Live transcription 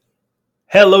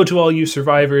Hello to all you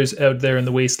survivors out there in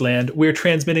the wasteland. We're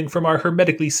transmitting from our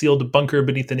hermetically sealed bunker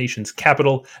beneath the nation's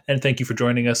capital, and thank you for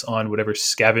joining us on whatever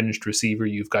scavenged receiver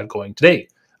you've got going today.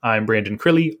 I'm Brandon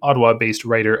Crilly, Ottawa-based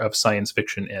writer of science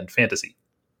fiction and fantasy.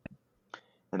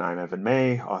 And I'm Evan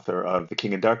May, author of The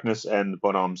King in Darkness and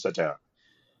Bonhomme Sater.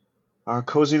 Our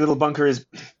cozy little bunker is...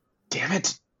 Damn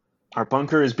it! Our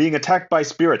bunker is being attacked by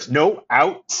spirits. No,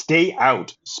 out! Stay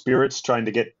out! Spirits trying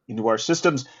to get into our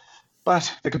systems,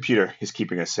 but the computer is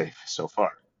keeping us safe so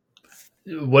far.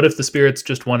 What if the spirits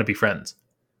just want to be friends?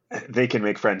 They can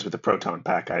make friends with the proton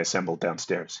pack I assembled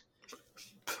downstairs.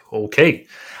 Okay.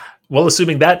 Well,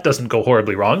 assuming that doesn't go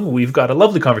horribly wrong, we've got a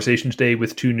lovely conversation today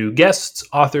with two new guests,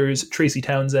 authors Tracy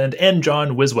Townsend and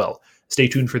John Wiswell. Stay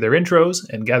tuned for their intros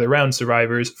and gather round,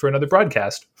 survivors, for another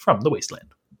broadcast from the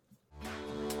Wasteland.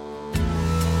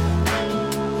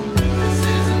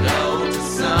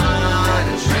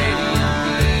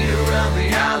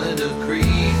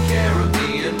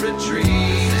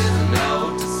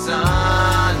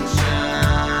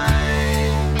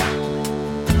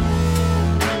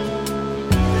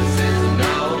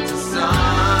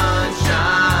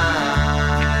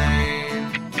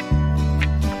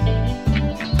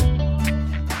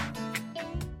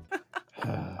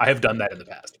 I have done that in the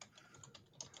past.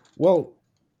 Well,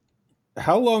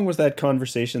 how long was that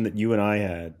conversation that you and I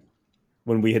had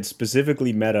when we had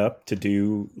specifically met up to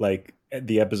do like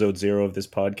the episode 0 of this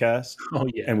podcast? Oh,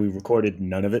 yeah. And we recorded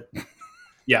none of it?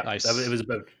 Yeah, Nice. It was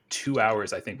about 2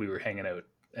 hours, I think we were hanging out.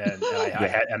 And I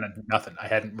had nothing. I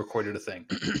hadn't recorded a thing.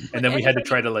 And then we had to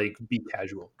try to like be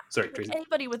casual. Sorry, Tracy.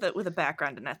 Anybody with a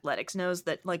background in athletics knows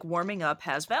that like warming up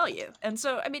has value. And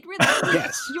so I mean really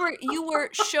Yes. you were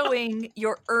showing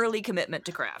your early commitment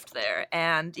to craft there,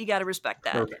 and you gotta respect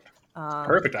that. Perfect.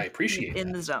 Perfect. I appreciate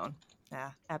in that. the zone. Yeah,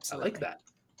 I absolutely. like that.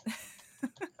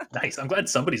 Nice. I'm glad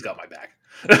somebody's got my back.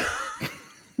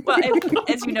 Well,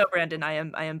 as you know, Brandon, I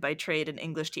am by trade an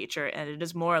English teacher, and it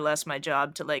is more or less my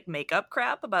job to like make up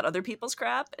crap about other people's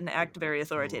crap and act very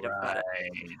authoritative about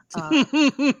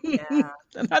it. Yeah,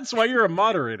 And that's why you're a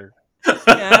moderator.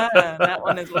 yeah, that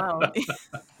one as well.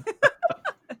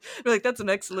 We're like, that's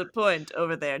an excellent point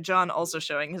over there. John also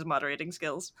showing his moderating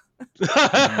skills. Yes,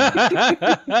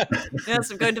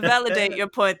 I'm going to validate your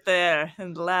point there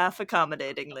and laugh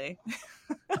accommodatingly.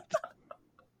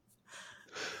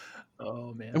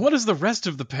 Oh, man. And what does the rest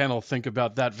of the panel think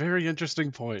about that very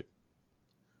interesting point?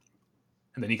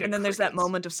 And then you get And then there's that crickets.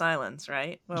 moment of silence,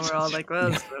 right? Where we're all like,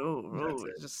 well,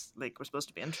 it's just like we're supposed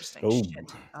to be interesting. Oh.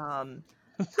 Shit.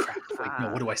 Crap. Like, no,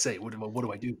 what do I say? What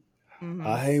do I do? Mhm.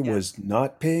 I was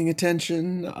not paying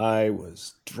attention. I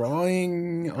was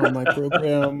drawing on my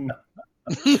program.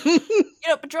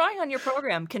 But drawing on your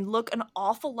program can look an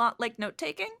awful lot like note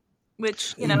taking,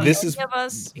 which This any is of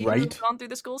us right. who've gone through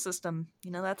the school system,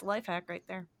 that's a life hack right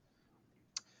there.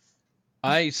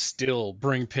 I still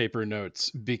bring paper notes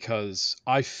because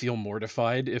I feel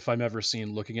mortified if I'm ever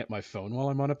seen looking at my phone while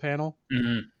I'm on a panel.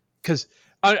 Mm-hmm. Because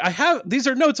I have these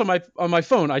are notes on my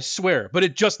phone, I swear, but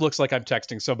it just looks like I'm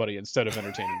texting somebody instead of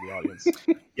entertaining the audience.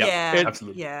 Yeah,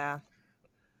 absolutely. Yeah.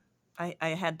 I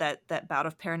had that bout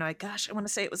of paranoia. Gosh, I want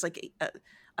to say it was like,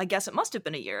 I guess it must have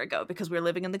been a year ago, because we're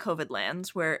living in the COVID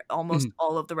lands where almost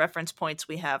all of the reference points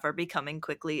we have are becoming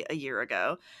quickly a year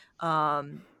ago.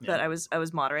 But I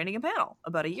was moderating a panel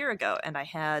about a year ago, and I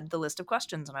had the list of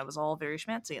questions, and I was all very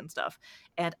schmancy and stuff.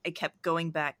 And I kept going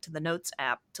back to the notes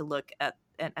app to look at,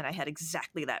 and I had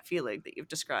exactly that feeling that you've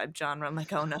described, John, where I'm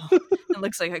like, oh no, it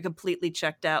looks like I completely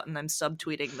checked out and I'm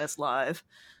subtweeting this live.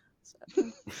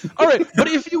 So. All right, but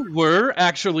if you were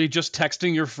actually just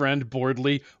texting your friend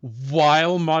boredly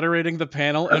while moderating the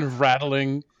panel and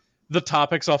rattling the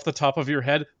topics off the top of your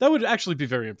head, that would actually be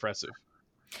very impressive.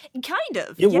 Kind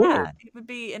of, It yeah. would. It would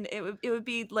be, and it would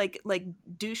be like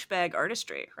douchebag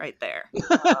artistry right there,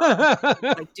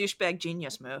 like douchebag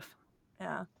genius move.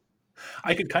 Yeah,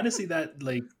 I could kind of see that,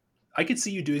 like, I could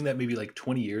see you doing that maybe like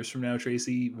 20 years from now,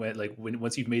 Tracy, when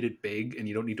once you've made it big and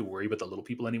you don't need to worry about the little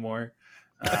people anymore.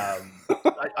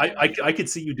 I could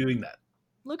see you doing that.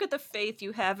 look at the faith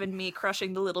you have in me,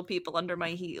 crushing the little people under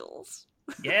my heels.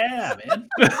 Yeah, man.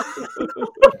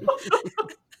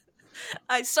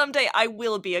 Someday I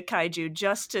will be a kaiju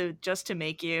just to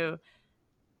make you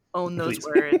own those Please.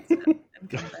 words and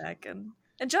come back and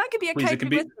John can be a Please, it kaiju can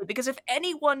be- with me, because if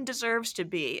anyone deserves to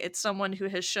be, it's someone who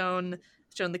has shown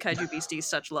the kaiju beasties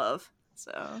such love.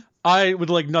 So I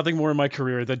would like nothing more in my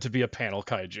career than to be a panel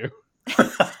kaiju.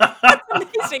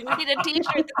 amazing. We need a t-shirt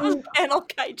that says panel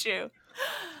kaiju.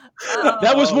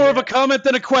 That was more of a comment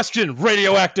than a question.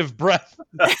 Radioactive breath.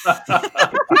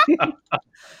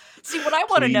 See, what I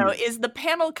want to know Please. is the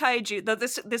panel kaiju. Though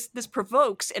this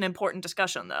provokes an important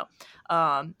discussion, though.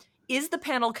 Is the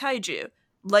panel kaiju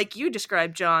like you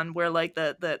described, John, where like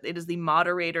it is the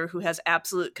moderator who has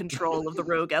absolute control of the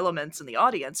rogue elements in the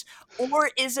audience, or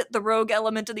is it the rogue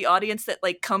element in the audience that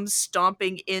like comes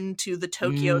stomping into the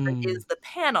Tokyo that is the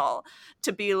panel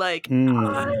to be like,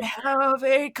 I have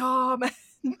a comment,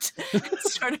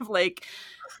 sort of like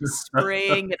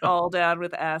spraying it all down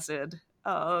with acid.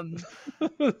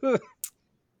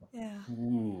 Yeah.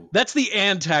 Ooh. That's the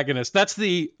antagonist. That's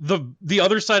the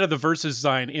other side of the versus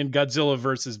sign in Godzilla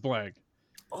versus blank.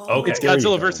 Oh, Okay. It's There you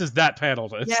Godzilla go. versus that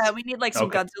panelist. yeah, we need like some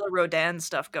Okay. Godzilla Rodan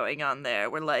stuff going on there.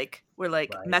 Where like Right.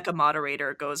 Mecha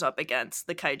Moderator goes up against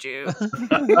the kaiju.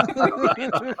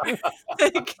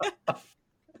 Like-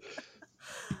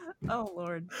 oh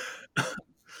Lord.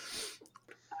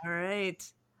 All right.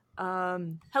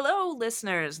 Hello,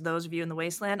 listeners, those of you in the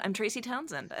wasteland. I'm Tracy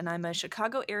Townsend, and I'm a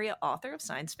Chicago area author of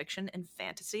science fiction and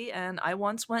fantasy, and I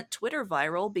once went Twitter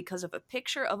viral because of a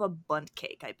picture of a bundt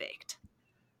cake I baked.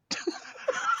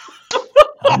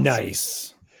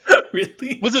 Nice.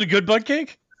 Really? Was it a good butt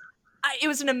cake? It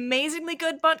was an amazingly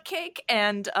good bundt cake,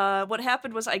 and what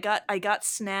happened was I got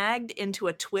snagged into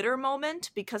a Twitter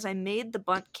moment because I made the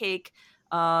bundt cake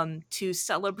to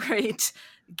celebrate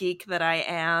geek that I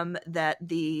am, that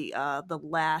the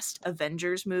last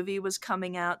Avengers movie was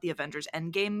coming out, the Avengers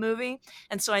Endgame movie,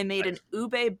 and so I made an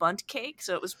ube bundt cake,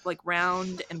 so it was like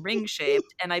round and ring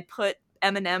shaped, and I put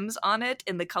M&Ms on it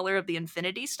in the color of the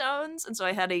Infinity Stones, and so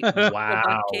I had a Wow.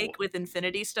 bundt cake with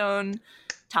Infinity Stone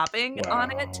topping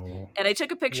on it, and I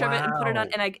took a picture of it and put it on,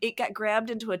 and it got grabbed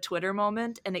into a Twitter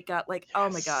moment, and it got like, oh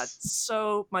my god,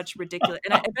 so much ridiculous,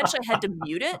 and I eventually had to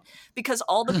mute it because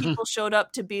all the people showed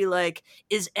up to be like,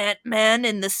 is Ant-Man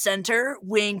in the center?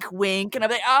 Wink, wink, and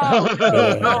I'm like,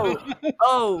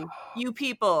 oh, you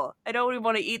people, I don't even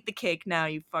want to eat the cake now,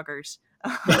 you fuckers.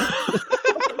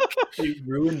 You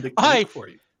ruined the cake I- for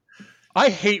you. I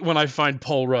hate when I find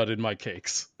Paul Rudd in my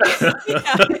cakes. Yeah.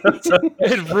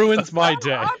 It ruins my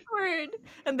day. Awkward.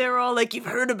 And they were all like, you've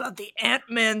heard about the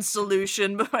Ant-Man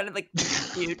solution, but I'm like,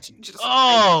 you just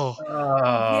Oh,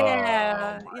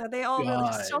 yeah, they all really,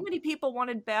 God. so many people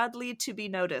wanted badly to be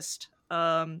noticed. Which,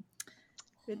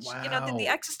 you know, the Wow.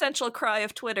 existential cry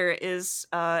of Twitter is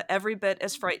every bit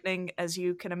as frightening as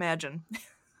you can imagine.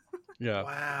 yeah.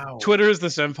 Wow. Twitter is the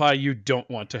senpai you don't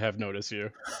want to have notice you.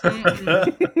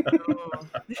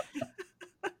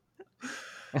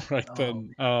 All right,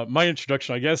 then. My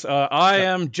introduction, I guess. I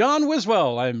am John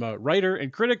Wiswell. I'm a writer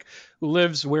and critic who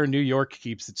lives where New York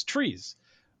keeps its trees.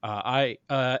 I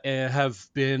have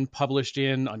been published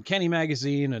in Uncanny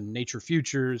Magazine and Nature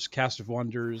Futures, Cast of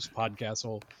Wonders,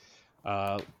 Podcastle.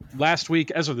 Last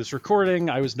week, as of this recording,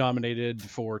 I was nominated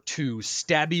for 2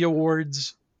 Stabby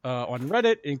Awards on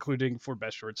Reddit, including for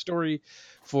Best Short Story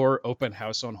for Open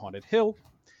House on Haunted Hill.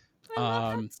 I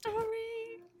love that story.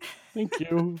 Thank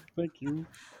you. Thank you.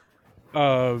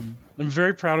 I'm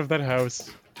very proud of that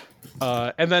house.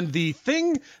 And then the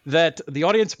thing that the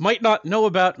audience might not know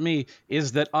about me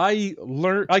is that I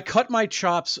cut my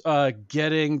chops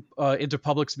getting into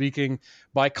public speaking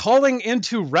by calling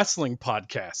into wrestling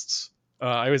podcasts.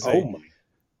 I was Oh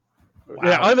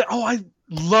my! I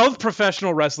love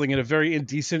professional wrestling in a very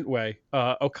indecent way.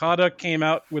 Okada came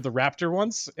out with a raptor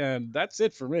once, and that's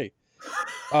it for me.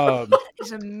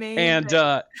 It's amazing. And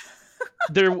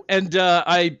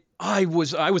I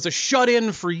was a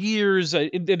shut-in for years.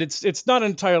 It's not an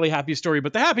entirely happy story,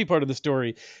 but the happy part of the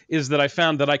story is that I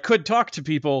found that I could talk to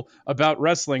people about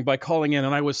wrestling by calling in,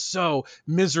 and I was so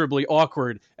miserably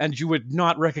awkward, and you would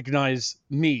not recognize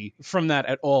me from that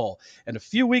at all. And a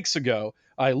few weeks ago,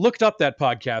 I looked up that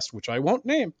podcast, which I won't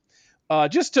name,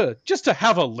 just to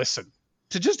have a listen,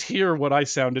 to just hear what I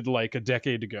sounded like a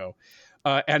decade ago,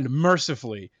 and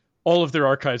mercifully, all of their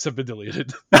archives have been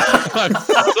deleted. I'm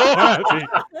so happy.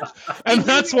 And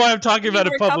that's why I'm talking about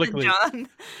it publicly. John.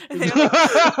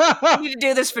 I need to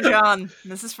do this for John.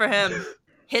 This is for him.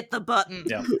 Hit the button.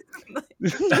 Yeah.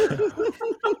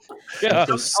 Yeah.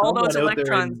 There's All those someone out there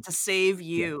electrons in- to save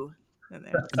you.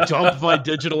 Dump my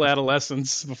digital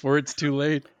adolescence before it's too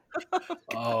late.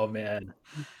 Oh man.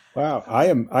 Wow, I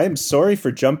am sorry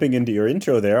for jumping into your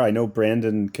intro there. I know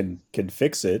Brandon can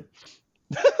fix it.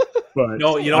 But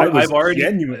No, you know, I was I've already-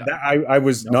 I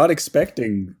was not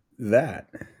expecting that.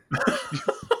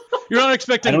 You're not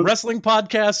expecting I don't- wrestling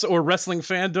podcasts or wrestling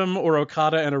fandom or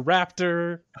Okada and a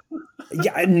raptor.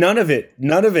 Yeah, none of it.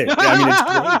 None of it. I mean,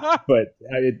 it's great,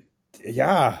 but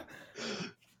yeah.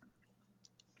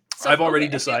 So, I've already I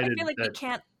decided feel like we that-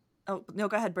 can't. Oh no,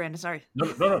 go ahead, Brandon. Sorry.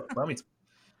 No, by all means.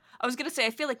 I was gonna say, I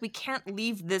feel like we can't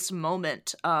leave this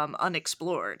moment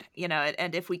unexplored,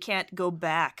 and if we can't go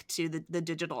back to the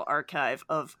digital archive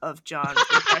of John's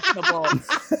impressionable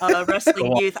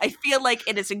wrestling youth, I feel like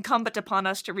it is incumbent upon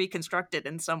us to reconstruct it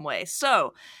in some way.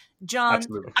 So, John,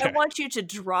 Absolutely. I want you to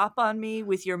drop on me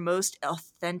with your most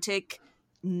authentic,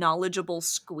 knowledgeable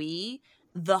squee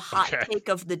the hot take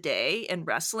of the day in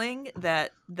wrestling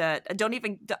that I don't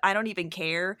even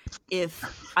care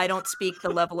if I don't speak the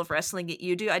level of wrestling that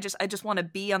you do. I just want to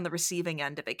be on the receiving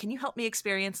end of it. Can you help me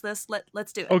experience this?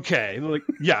 Let's do it. Okay,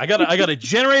 I gotta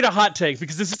generate a hot take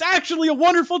because this is actually a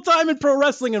wonderful time in pro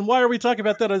wrestling. And why are we talking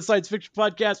about that on a science fiction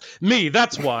podcast? Me,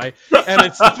 that's why. And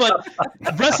it's but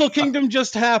Wrestle Kingdom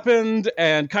just happened,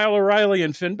 and Kyle O'Reilly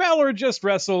and Finn Balor just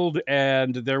wrestled,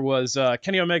 and there was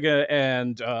Kenny Omega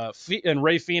and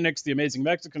Rey Fenix, the amazing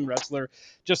Mexican wrestler,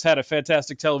 just had a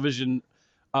fantastic television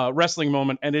wrestling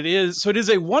moment, and it is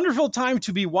a wonderful time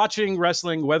to be watching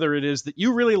wrestling, whether it is that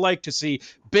you really like to see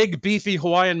big beefy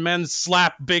Hawaiian men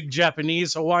slap big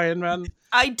Japanese Hawaiian men.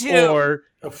 I do. Or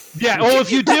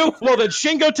if you do, well then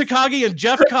Shingo Takagi and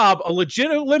Jeff Cobb, a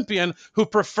legit Olympian who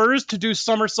prefers to do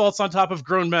somersaults on top of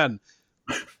grown men.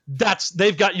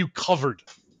 They've got you covered.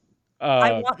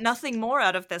 I want nothing more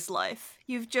out of this life.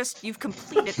 You've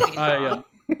completed me.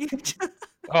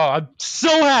 I'm so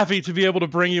happy to be able to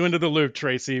bring you into the loop,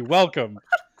 Tracy. Welcome.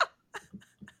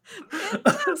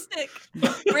 Fantastic.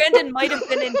 Brandon might have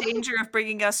been in danger of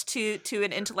bringing us to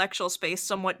an intellectual space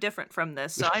somewhat different from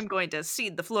this, so I'm going to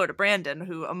cede the floor to Brandon,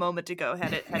 who a moment ago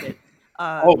had it.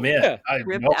 Oh man!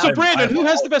 Yeah. So Brandon, who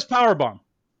has the best power bomb?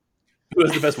 Who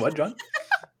has the best what, John?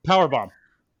 Power bomb.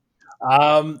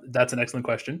 That's an excellent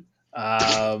question.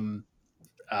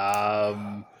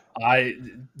 I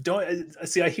don't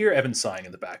see. I hear Evan sighing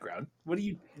in the background. What do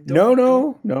you?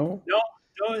 No.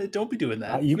 Don't be doing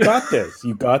that. You got this.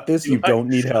 You got this. You don't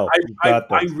need help.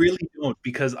 I really don't,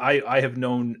 because I have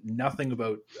known nothing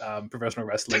about professional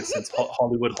wrestling since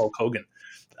Hollywood Hulk Hogan,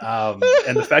 and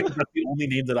the fact that that's the only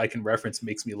name that I can reference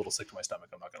makes me a little sick to my stomach.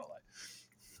 I'm not gonna lie.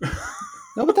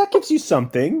 No, but that gives you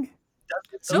something.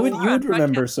 So you would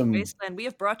remember some. Wasteland, we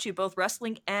have brought you both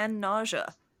wrestling and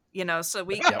nausea. So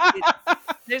we.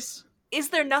 Is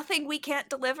there nothing we can't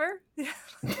deliver? We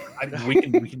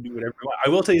can do whatever we want. I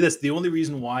will tell you this: the only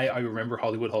reason why I remember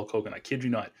Hollywood Hulk Hogan, I kid you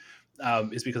not,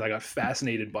 is because I got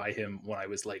fascinated by him when I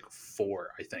was like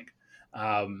 4, I think,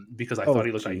 because I thought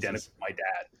he looked identical to my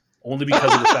dad. Only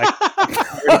because of the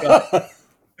fact.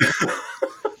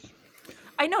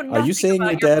 I know nothing. Are you saying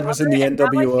about your dad was in the NWO?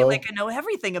 I feel like I know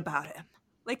everything about him.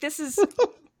 Like this is.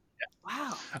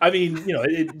 Wow. I mean,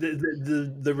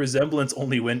 the resemblance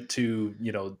only went to, I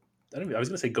was going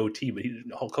to say goatee, but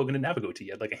Hulk Hogan didn't have a goatee. He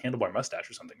had like a handlebar mustache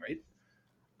or something,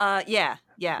 right? Yeah,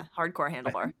 hardcore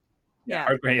handlebar. Yeah.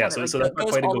 Hardcore, yeah. So that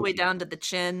goes all the way down to the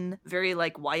chin, very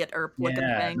like Wyatt Earp looking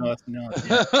thing.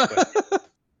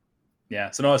 Yeah.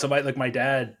 So my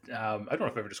dad. I don't know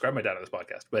if I've ever described my dad on this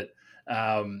podcast, but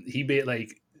he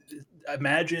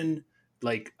imagine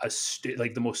like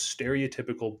like the most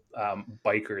stereotypical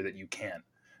biker that you can.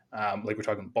 Like we're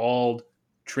talking bald,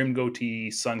 trim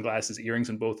goatee, sunglasses, earrings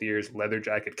in both ears, leather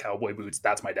jacket, cowboy boots.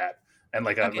 That's my dad. And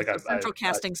central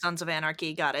casting Sons of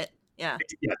Anarchy. Got it. Yeah.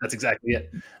 Yeah, that's exactly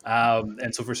it.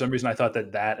 And so for some reason I thought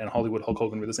that and Hollywood Hulk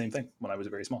Hogan were the same thing when I was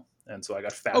very small. And so I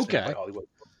got fascinated by Hollywood.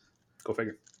 Go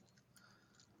figure.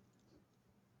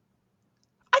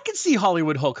 I can see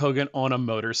Hollywood Hulk Hogan on a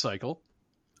motorcycle.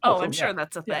 I'm sure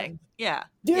that's a thing. Yeah.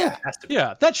 Yeah.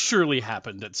 That surely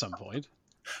happened at some point.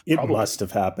 It must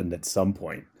have happened at some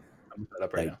point. I'm set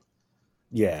up right now.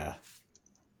 Yeah.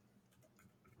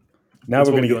 Now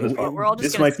we're going to get.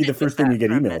 This might be the first thing we get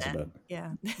emails about.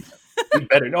 Yeah. We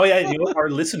better. No, yeah. Our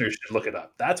listeners should look it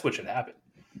up. That's what should happen.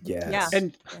 Yeah.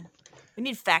 And we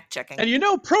need fact checking.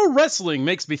 And pro wrestling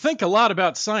makes me think a lot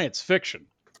about science fiction.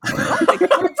 Good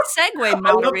segue,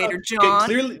 moderator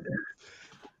John. Okay,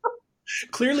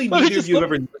 clearly neither of you have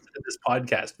ever listened to this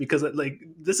podcast, because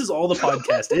this is all the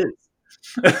podcast is.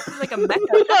 Like a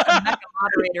mecha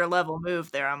moderator level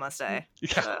move there, I must say.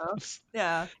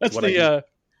 Yeah. That's what I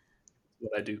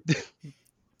do.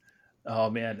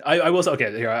 Oh man, I will.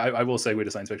 Okay, here I will segue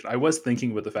to science fiction. I was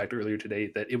thinking about the fact earlier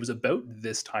today that it was about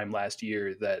this time last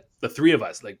year that the three of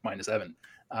us, like minus Evan,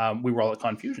 we were all at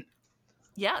Confusion.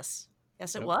 Yes,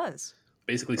 it was.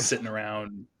 Basically sitting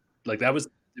around like that was.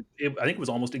 I think it was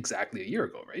almost exactly a year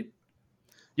ago, right?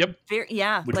 Yep. Which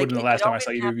would have been the last time I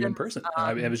saw either of you in person.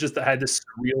 It was just I had this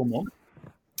surreal moment.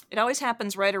 It always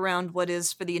happens right around what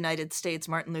is for the United States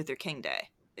Martin Luther King Day,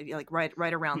 like right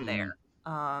around there.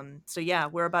 So yeah,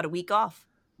 we're about a week off.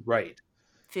 Right.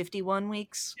 51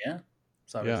 weeks. Yeah.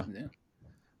 So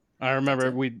I remember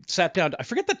we sat down. I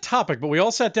forget the topic, but we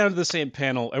all sat down to the same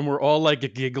panel, and we're all like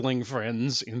giggling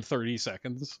friends in 30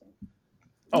 seconds.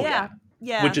 Oh yeah.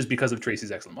 Yeah. Which is because of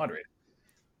Tracy's excellent moderating.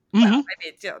 Well, Mhm. I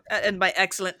mean, you know, and my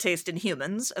excellent taste in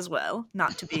humans as well,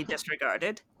 not to be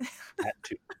disregarded. That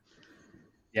too.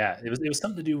 Yeah, it was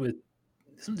something to do with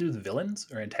villains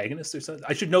or antagonists or something.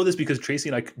 I should know this because Tracy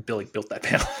and I built that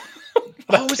panel.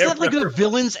 Oh, was that like the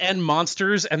villains and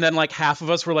monsters? And then like half of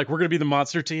us were like, we're going to be the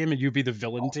monster team and you be the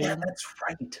villain team? Yeah, that's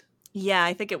right. Yeah,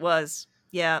 I think it was.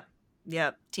 Yeah.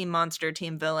 Team monster,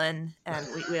 team villain. And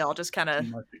we all just kind of,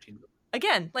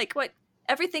 again, like what,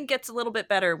 everything gets a little bit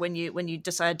better when you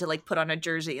decide to like put on a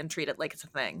jersey and treat it like it's a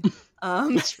thing.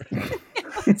 That's right.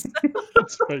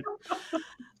 That's right.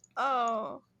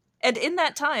 Oh. And in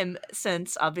that time,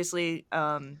 since obviously,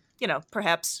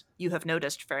 perhaps you have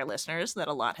noticed, fair listeners, that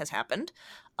a lot has happened.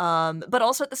 But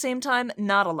also at the same time,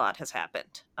 not a lot has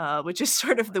happened, which is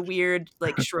sort of the weird,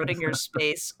 like, Schrodinger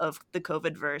space of the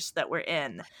COVID verse that we're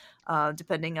in,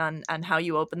 depending on how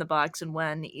you open the box and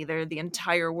when either the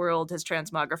entire world has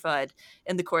transmogrified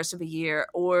in the course of a year,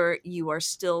 or you are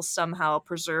still somehow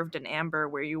preserved in amber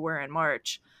where you were in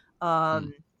March.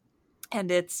 And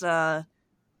it's a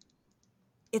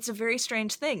very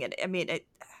strange thing. And I mean,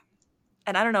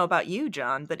 and I don't know about you,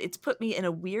 John, but it's put me in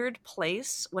a weird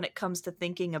place when it comes to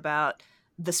thinking about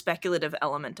the speculative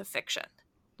element of fiction.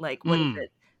 Like,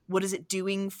 what is it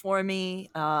doing for me?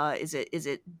 Is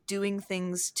it doing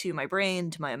things to my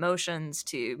brain, to my emotions,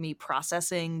 to me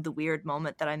processing the weird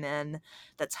moment that I'm in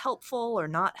that's helpful or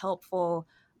not helpful?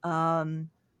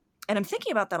 And I'm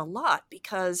thinking about that a lot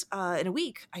because in a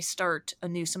week I start a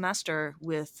new semester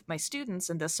with my students,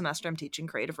 and this semester I'm teaching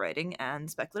creative writing and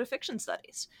speculative fiction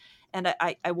studies. And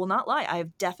I will not lie,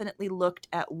 I've definitely looked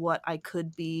at what I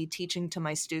could be teaching to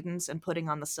my students and putting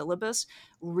on the syllabus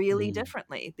really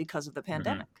differently because of the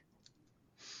pandemic.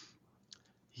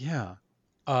 Yeah.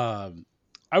 I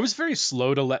was very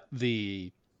slow to let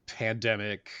the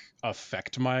pandemic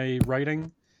affect my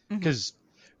writing because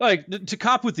like to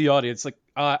cop with the audience, like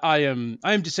I am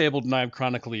disabled and I am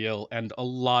chronically ill, and a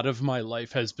lot of my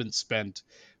life has been spent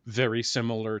very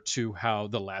similar to how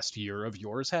the last year of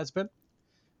yours has been.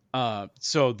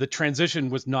 So the transition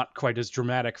was not quite as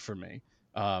dramatic for me.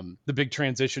 The big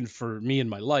transition for me in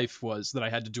my life was that I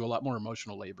had to do a lot more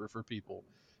emotional labor for people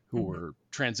who were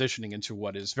transitioning into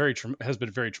what is has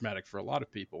been very traumatic for a lot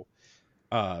of people.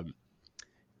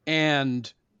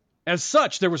 And as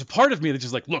such, there was a part of me that's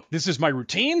just like, look, this is my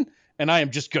routine, and I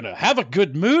am just going to have a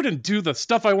good mood and do the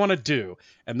stuff I want to do.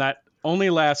 And that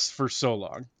only lasts for so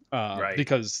long, right.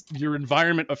 Because your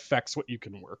environment affects what you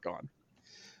can work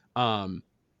on.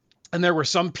 And there were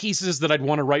some pieces that I'd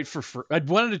want to write I'd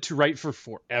wanted to write for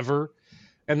forever.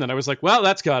 And then I was like, well,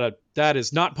 that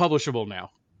is not publishable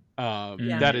now.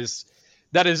 That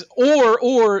is,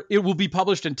 or it will be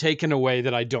published and taken away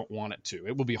that I don't want it to.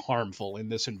 It will be harmful in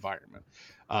this environment.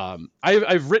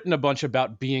 I've written a bunch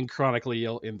about being chronically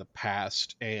ill in the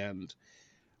past, and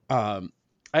I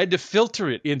had to filter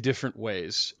it in different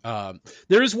ways.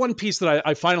 There is one piece that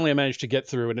I finally managed to get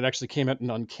through, and it actually came out in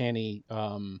Uncanny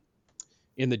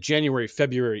in the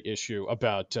January-February issue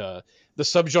about the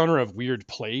subgenre of weird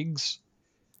plagues.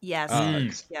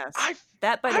 Yes, yes.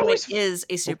 That, by the way, is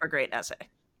a super great essay.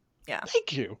 Yeah.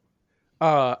 Thank you.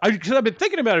 Because I've been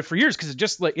thinking about it for years, because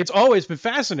it's always been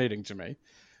fascinating to me.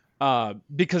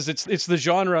 Because it's the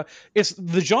genre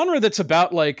that's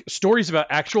about like stories about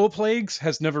actual plagues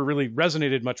has never really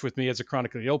resonated much with me as a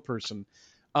chronically ill person.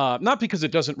 Not because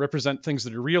it doesn't represent things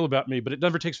that are real about me, but it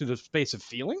never takes me to the space of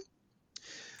feeling.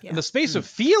 Yeah. And the space of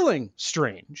feeling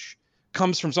strange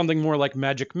comes from something more like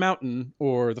Magic Mountain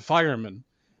or The Fireman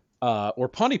or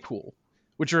Pontypool,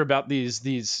 which are about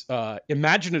these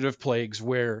imaginative plagues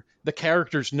where the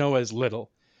characters know as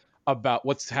little about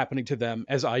what's happening to them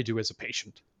as I do as a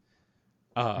patient.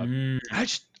 I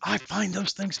find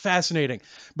those things fascinating,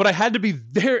 but I had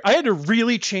to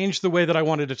really change the way that I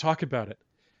wanted to talk about it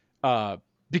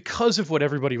because of what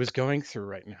everybody was going through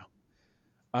right now.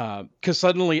 Because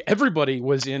suddenly everybody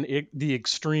was in the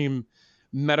extreme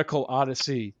medical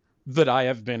odyssey that I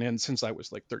have been in since I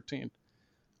was like 13.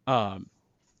 And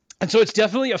so it's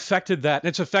definitely affected that. And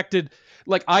it's affected,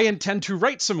 like, I intend to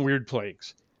write some weird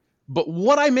plagues, but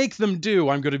what I make them do,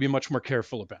 I'm going to be much more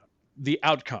careful about the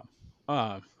outcome.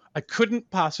 I couldn't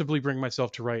possibly bring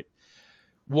myself to write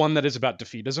one that is about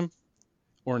defeatism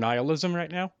or nihilism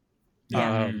right now.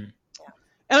 Yeah. And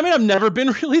I mean, I've never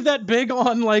been really that big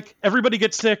on like everybody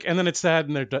gets sick and then it's sad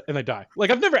and they die. Like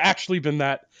I've never actually been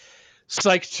that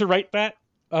psyched to write that.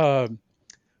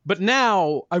 But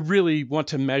now I really want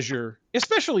to measure,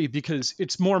 especially because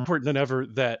it's more important than ever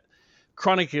that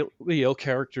chronically ill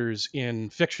characters in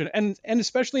fiction, and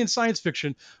especially in science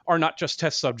fiction, are not just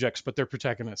test subjects, but they're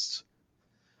protagonists.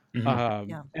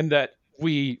 Mhm. And that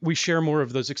we share more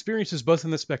of those experiences, both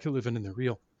in the speculative and in the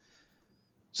real.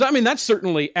 So, I mean, that's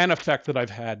certainly an effect that I've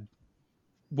had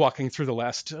walking through the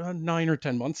last 9 or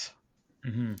 10 months.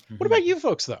 What about you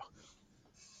folks, though?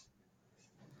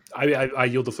 I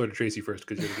yield the floor to Tracy first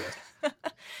because you're the guest.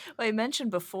 Well, I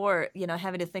mentioned before,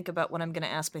 having to think about what I'm going to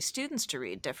ask my students to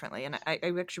read differently. And I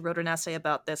actually wrote an essay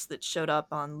about this that showed up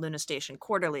on Luna Station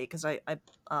Quarterly, because I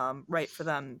write for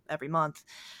them every month,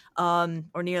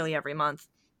 or nearly every month.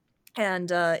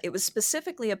 And it was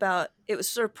specifically about, it was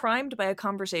sort of primed by a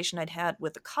conversation I'd had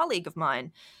with a colleague of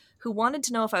mine who wanted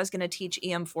to know if I was going to teach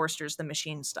E.M. Forster's The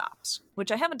Machine Stops,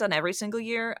 which I haven't done every single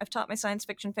year. I've taught my science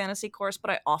fiction fantasy course, but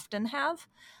I often have.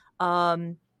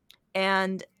 And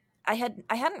I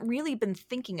hadn't really been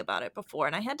thinking about it before,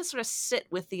 and I had to sort of sit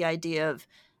with the idea of,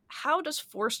 how does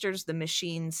Forster's The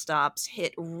Machine Stops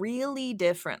hit really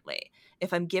differently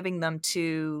if I'm giving them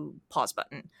to pause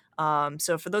button?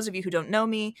 So for those of you who don't know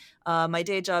me, my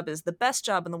day job is the best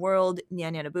job in the world,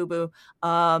 nya nya boo boo.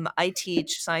 I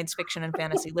teach science fiction and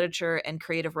fantasy literature and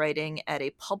creative writing at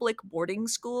a public boarding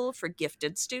school for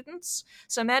gifted students.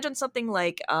 So imagine something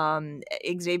like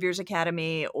Xavier's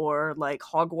Academy or like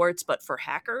Hogwarts, but for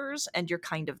hackers, and you're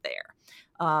kind of there.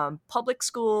 Public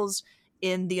schools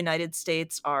in the United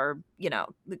States are,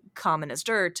 common as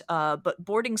dirt, but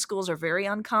boarding schools are very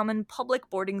uncommon. Public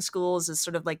boarding schools is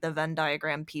sort of like the Venn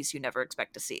diagram piece you never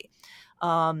expect to see.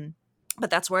 But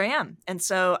that's where I am. And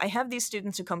so I have these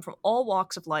students who come from all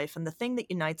walks of life, and the thing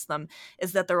that unites them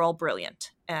is that they're all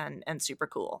brilliant and super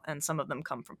cool. And some of them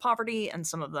come from poverty, and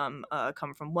some of them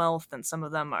come from wealth, and some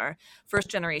of them are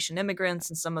first-generation immigrants,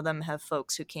 and some of them have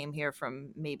folks who came here from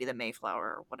maybe the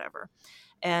Mayflower or whatever.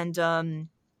 And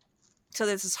so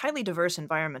there's this highly diverse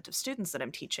environment of students that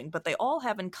I'm teaching, but they all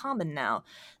have in common now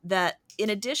that in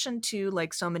addition to,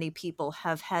 like so many people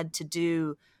have had to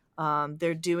do,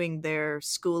 they're doing their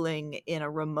schooling in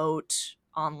a remote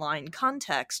online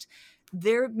context,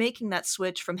 they're making that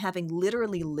switch from having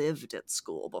literally lived at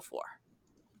school before.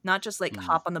 Not just like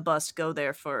hop on the bus, go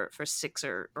there for 6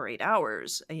 or 8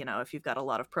 hours, if you've got a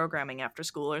lot of programming after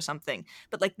school or something,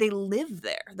 but like they live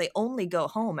there. They only go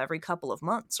home every couple of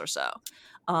months or so.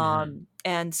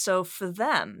 And so for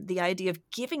them, the idea of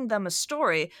giving them a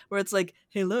story where it's like,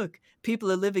 hey, look,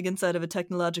 people are living inside of a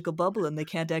technological bubble and they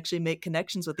can't actually make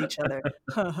connections with each other.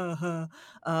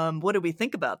 What do we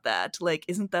think about that? Like,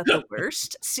 isn't that the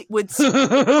worst?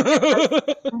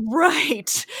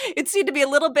 Right. It seemed to be a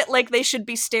little bit like they should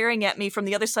be staring at me from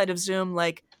the other side of Zoom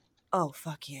like, oh,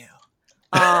 fuck you.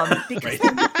 Because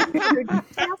they're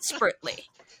desperately.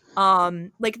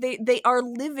 Like they are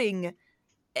living.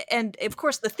 And of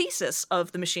course, the thesis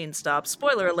of The Machine Stops,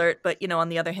 spoiler alert, but on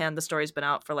the other hand, the story's been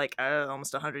out for like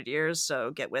almost 100 years,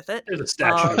 so get with it. There's a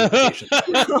statute of limitations.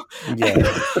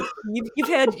 Yeah.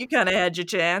 you kind of had your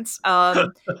chance.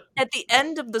 At the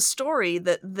end of the story,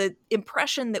 the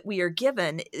impression that we are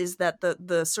given is that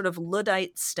the sort of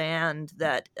Luddite stand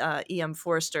that E.M.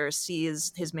 Forster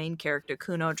sees his main character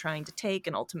Kuno trying to take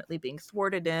and ultimately being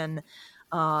thwarted in,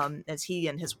 as he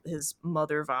and his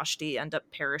mother Vashti end up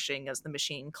perishing as the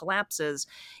machine collapses,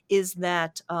 is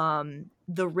that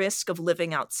the risk of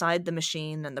living outside the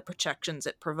machine and the protections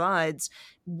it provides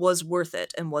was worth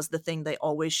it and was the thing they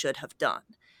always should have done.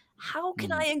 How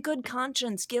can I in good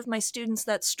conscience give my students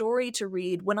that story to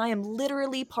read when I am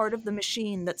literally part of the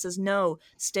machine that says, no,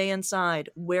 stay inside,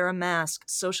 wear a mask,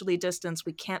 socially distance,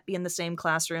 we can't be in the same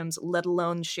classrooms, let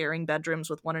alone sharing bedrooms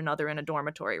with one another in a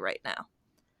dormitory right now?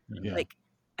 Yeah. Like,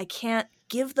 I can't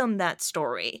give them that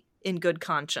story in good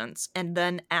conscience and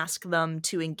then ask them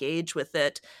to engage with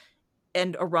it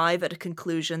and arrive at a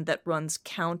conclusion that runs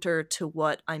counter to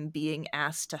what I'm being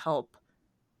asked to help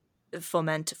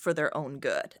foment for their own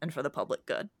good and for the public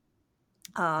good.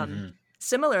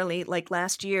 Similarly, like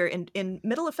last year in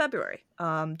middle of February,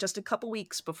 just a couple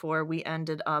weeks before we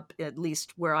ended up, at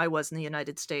least where I was in the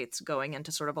United States, going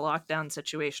into sort of a lockdown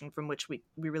situation from which we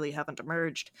really haven't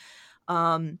emerged,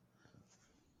 I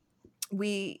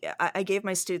gave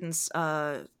my students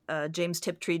James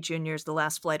Tiptree Jr.'s The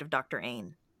Last Flight of Dr.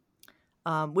 Ain,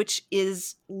 which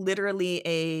is literally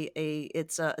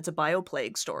it's a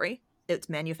bioplague story. It's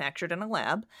manufactured in a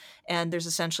lab, and there's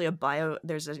essentially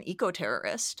there's an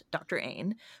eco-terrorist, Dr.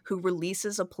 Ain, who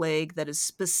releases a plague that is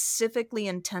specifically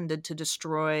intended to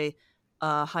destroy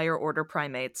higher order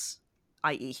primates,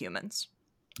 i.e. humans.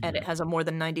 And it has a more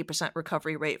than 90%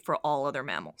 recovery rate for all other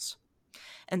mammals.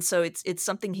 And so it's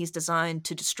something he's designed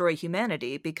to destroy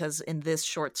humanity, because in this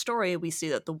short story, we see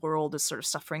that the world is sort of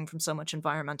suffering from so much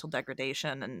environmental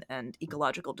degradation and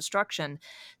ecological destruction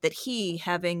that he,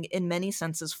 having in many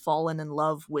senses fallen in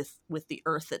love with the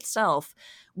earth itself,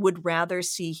 would rather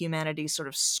see humanity sort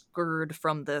of scurred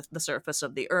from the surface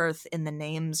of the earth in the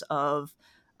names of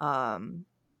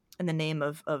in the name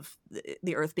of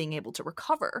the earth being able to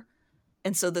recover.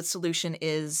 And so the solution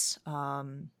is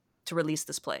to release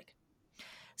this plague.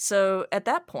 So at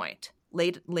that point,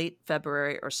 late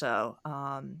February or so,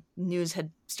 news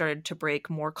had started to break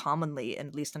more commonly,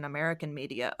 at least in American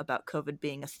media, about COVID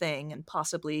being a thing and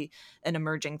possibly an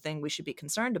emerging thing we should be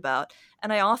concerned about.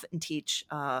 And I often teach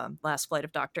Last Flight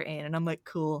of Dr. Ain, and I'm like,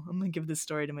 cool, I'm going to give this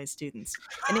story to my students.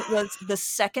 And it was the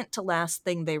second to last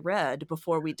thing they read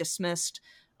before we dismissed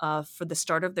for the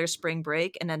start of their spring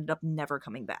break and ended up never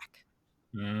coming back.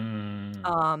 And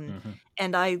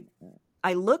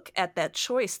I look at that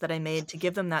choice that I made to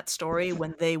give them that story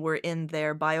when they were in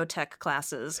their biotech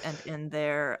classes and in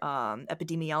their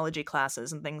epidemiology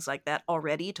classes and things like that,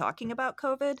 already talking about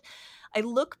COVID. I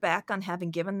look back on having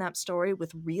given that story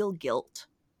with real guilt,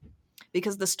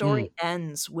 because the story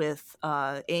ends with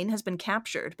Ain has been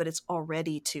captured, but it's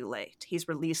already too late. He's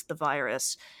released the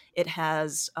virus. It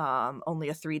has only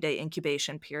a 3-day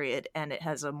incubation period, and it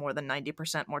has a more than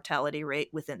 90% mortality rate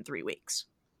within 3 weeks.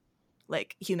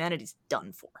 Like, humanity's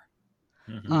done for.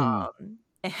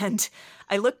 And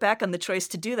I look back on the choice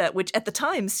to do that, which at the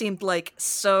time seemed like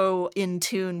so in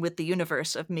tune with the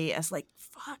universe of me, as like,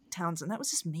 fuck, Townsend, that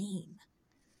was just mean.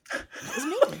 That was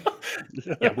mean.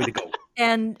 Yeah, way to go.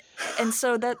 And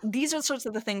so that these are sorts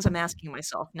of the things I'm asking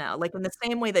myself now. Like, in the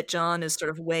same way that John is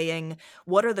sort of weighing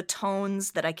what are the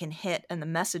tones that I can hit and the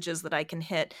messages that I can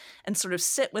hit, and sort of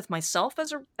sit with myself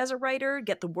as a writer,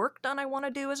 get the work done I want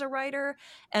to do as a writer,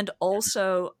 and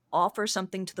also offer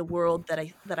something to the world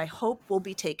that I hope will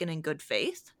be taken in good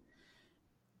faith.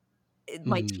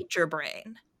 My teacher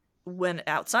brain, when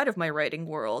outside of my writing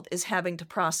world, is having to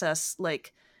process,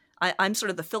 like, I'm sort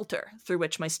of the filter through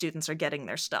which my students are getting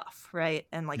their stuff, right?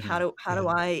 And like, how do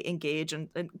I engage in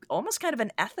almost kind of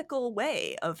an ethical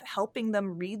way of helping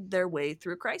them read their way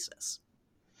through a crisis?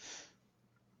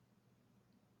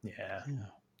 Yeah.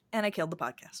 And I killed the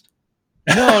podcast.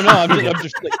 No, I'm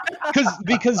just like,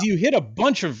 because you hit a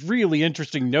bunch of really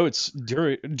interesting notes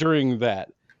during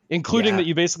that, including that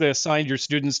you basically assigned your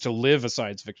students to live a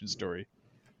science fiction story.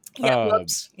 Yeah,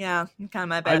 whoops. Yeah, kind of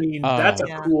my bad. I mean, that's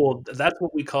cool. That's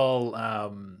what we call.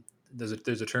 There's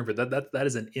a term for that. That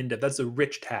is an in-depth. That's a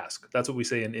rich task. That's what we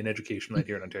say in education right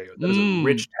here in Ontario. That is a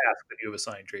rich task that you have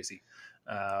assigned, Tracy.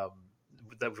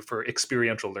 That for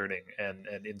experiential learning and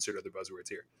insert other buzzwords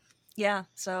here. Yeah.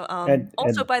 So And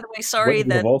by the way, sorry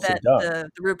that the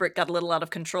rubric got a little out of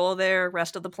control there.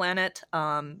 Rest of the planet.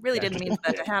 Really didn't mean for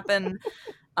that to happen.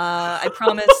 I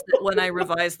promise that when I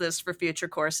revise this for future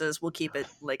courses, we'll keep it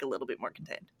like a little bit more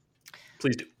contained.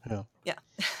 Please do. Yeah.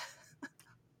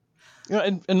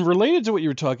 And related to what you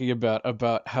were talking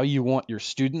about how you want your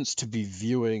students to be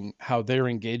viewing how they're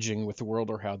engaging with the world,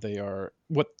 or how they are,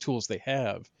 what tools they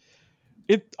have.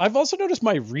 I've also noticed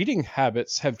my reading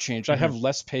habits have changed. I have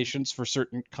less patience for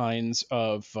certain kinds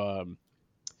of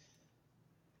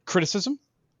criticism,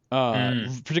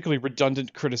 particularly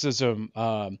redundant criticism.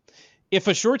 If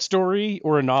a short story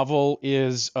or a novel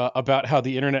is about how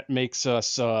the internet makes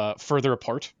us further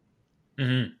apart,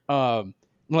 I'm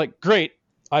like, great,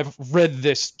 I've read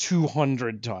this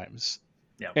 200 times.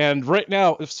 Yeah. And right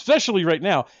now, especially right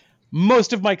now,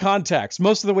 most of my contacts,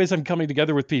 most of the ways I'm coming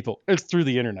together with people is through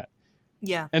the internet.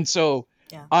 Yeah. And so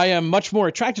I am much more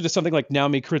attracted to something like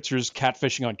Naomi Kritzer's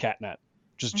Catfishing on Catnet,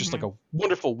 which is just like a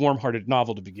wonderful, warm-hearted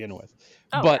novel to begin with.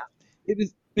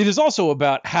 It is also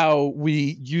about how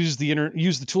we use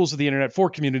the tools of the internet for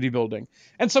community building,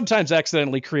 and sometimes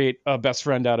accidentally create a best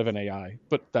friend out of an AI.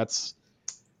 But that's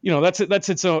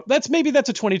its own. Maybe that's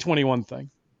a 2021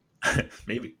 thing.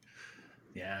 Maybe.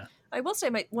 Yeah. I will say,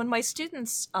 when my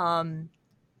students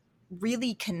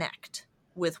really connect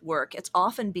with work, it's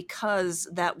often because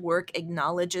that work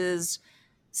acknowledges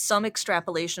some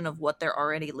extrapolation of what they're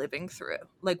already living through.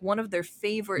 Like, one of their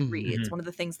favorite reads, one of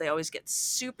the things they always get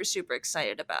super, super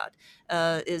excited about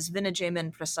is Vinay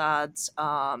Jamin Prasad's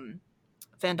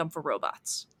Fandom for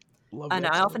Robots. And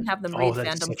I often have them read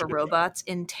Fandom for Robots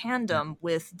in tandem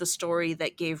with the story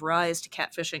that gave rise to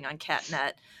Catfishing on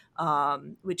Catnet,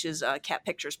 which is Cat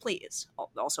Pictures, Please,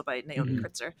 also by Naomi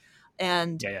Kritzer.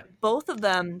 And both of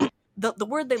them, the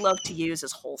word they love to use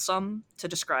is wholesome to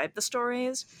describe the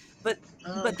stories, but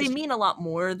they mean a lot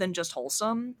more than just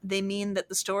wholesome. They mean that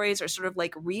the stories are sort of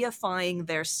like reifying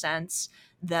their sense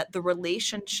that the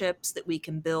relationships that we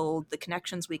can build, the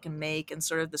connections we can make, and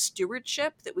sort of the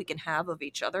stewardship that we can have of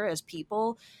each other as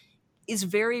people is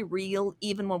very real,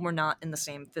 even when we're not in the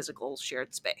same physical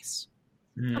shared space.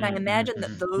 And I imagine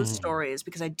that those stories,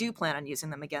 because I do plan on using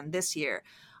them again this year,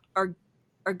 are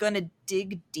going to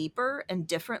dig deeper and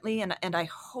differently, and I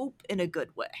hope in a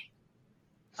good way.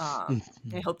 I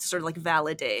hope to sort of like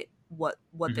validate what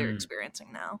they're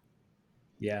experiencing now.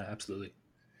 Yeah, absolutely.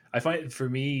 I find for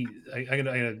me, I'm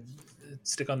gonna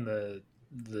stick on the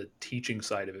teaching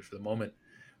side of it for the moment,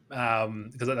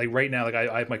 because like right now, like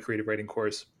I have my creative writing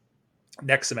course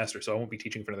next semester, so I won't be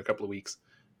teaching for another couple of weeks.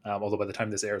 Although by the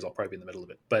time this airs, I'll probably be in the middle of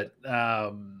it. But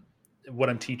what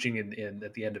I'm teaching in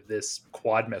at the end of this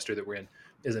quadmester that we're in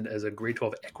is a grade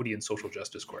 12 equity and social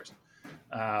justice course,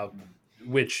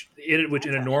 which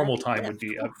in a normal time would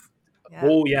be Yeah.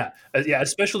 oh yeah,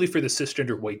 especially for the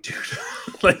cisgender white dude,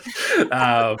 like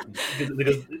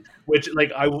because which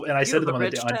like I said to them on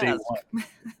day one.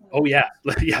 Oh yeah,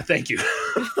 yeah, thank you.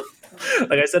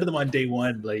 Like I said to them on day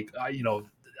one, like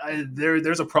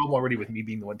there's a problem already with me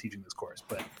being the one teaching this course,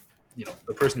 but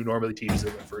the person who normally teaches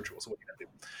it went virtual, so what are you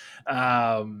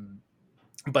gonna do?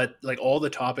 But like all the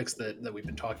topics that we've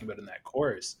been talking about in that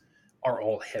course are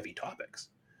all heavy topics.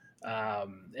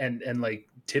 And like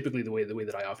typically the way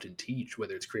that I often teach,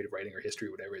 whether it's creative writing or history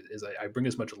or whatever, is I bring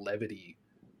as much levity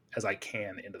as I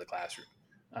can into the classroom.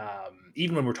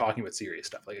 Even when we're talking about serious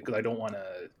stuff, like, because I don't want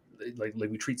to like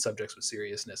we treat subjects with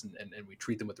seriousness and we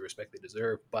treat them with the respect they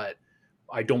deserve, but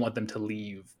I don't want them to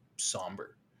leave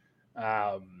somber.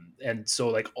 And so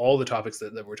like all the topics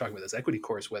that we're talking about this equity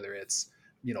course, whether it's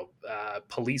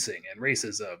policing and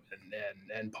racism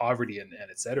and poverty and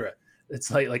et cetera, it's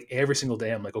like every single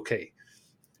day I'm like, okay,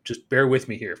 just bear with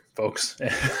me here, folks.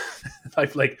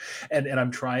 And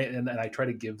I'm trying, and I try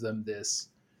to give them this,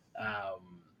 I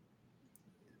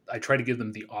try to give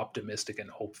them the optimistic and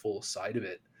hopeful side of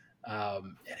it.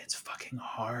 And it's fucking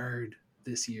hard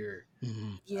this year.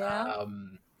 Yeah.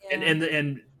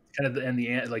 And kind of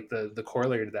the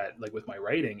corollary to that, like with my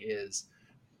writing, is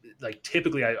like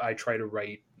typically I try to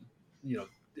write,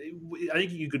 I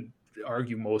think you could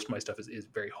argue most of my stuff is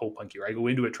very hope punky, or I go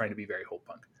into it trying to be very hope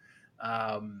punk.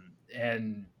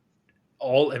 And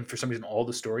for some reason, all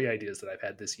the story ideas that I've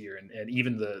had this year, and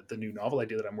even the new novel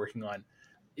idea that I'm working on,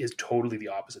 is totally the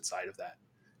opposite side of that.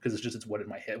 Because it's what's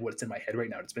in my head right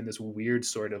now. It's been this weird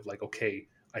sort of like, okay,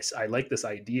 I like this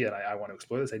idea and I want to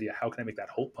explore this idea. How can I make that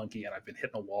hope punky? And I've been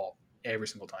hitting a wall every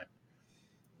single time,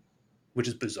 which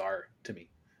is bizarre to me.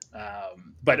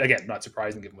 But again, not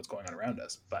surprising given what's going on around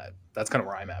us. But that's kind of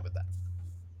where I'm at with that.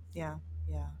 Yeah.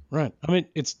 Right. I mean,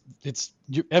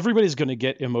 everybody's going to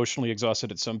get emotionally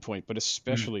exhausted at some point, but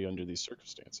especially under these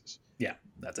circumstances. Yeah,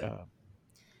 that's it.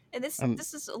 And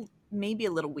this is maybe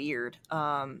a little weird,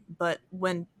 but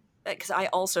because I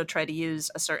also try to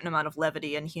use a certain amount of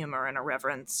levity and humor and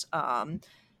irreverence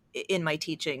in my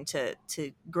teaching to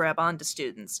grab onto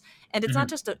students. And it's not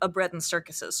just a bread and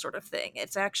circuses sort of thing.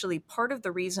 It's actually part of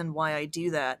the reason why I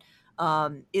do that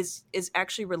is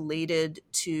actually related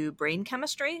to brain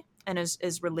chemistry and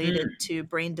is related to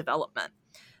brain development.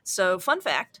 So fun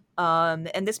fact,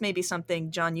 and this may be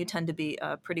something, John, you tend to be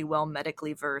pretty well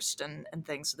medically versed and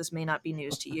things, so this may not be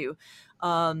news to you.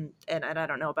 And I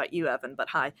don't know about you, Evan, but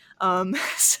hi.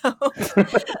 So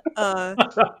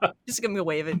just giving a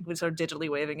wave, we're sort of digitally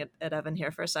waving at Evan here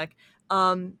for a sec.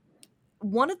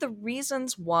 One of the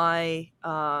reasons why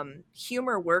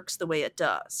humor works the way it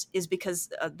does is because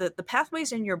the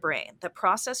pathways in your brain that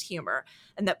process humor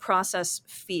and that process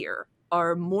fear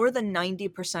are more than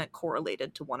 90%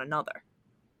 correlated to one another.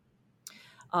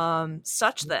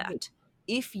 Such that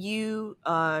if you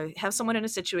have someone in a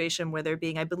situation where they're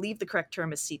being, I believe the correct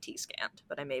term is CT scanned,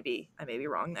 but I may be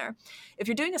wrong there. If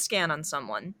you're doing a scan on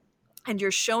someone and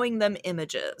you're showing them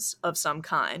images of some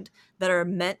kind that are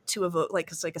meant to evoke,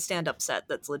 like it's like a stand-up set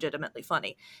that's legitimately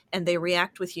funny, and they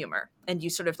react with humor, and you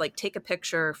sort of like take a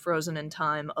picture frozen in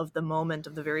time of the moment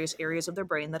of the various areas of their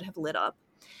brain that have lit up,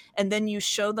 and then you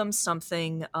show them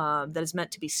something that is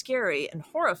meant to be scary and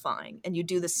horrifying, and you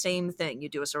do the same thing. You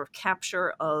do a sort of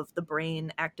capture of the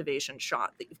brain activation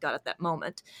shot that you've got at that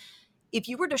moment. If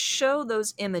you were to show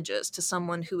those images to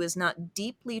someone who is not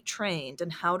deeply trained in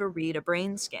how to read a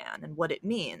brain scan and what it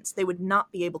means, they would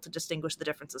not be able to distinguish the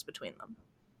differences between them.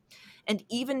 And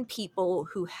even people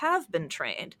who have been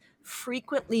trained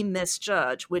frequently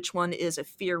misjudge which one is a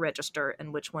fear register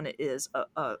and which one is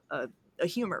a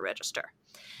humor register.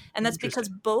 And that's because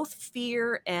both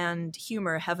fear and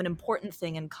humor have an important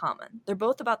thing in common. They're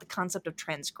both about the concept of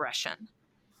transgression.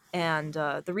 And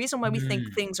the reason why we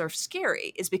think things are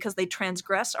scary is because they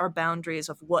transgress our boundaries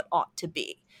of what ought to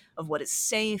be, of what is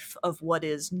safe, of what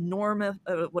is normal,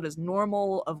 of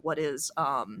what is,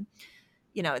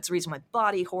 it's the reason why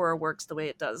body horror works the way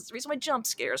it does. It's the reason why jump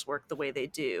scares work the way they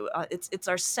do. It's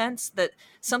our sense that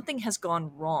something has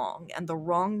gone wrong, and the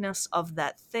wrongness of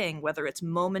that thing, whether it's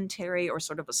momentary or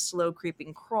sort of a slow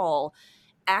creeping crawl,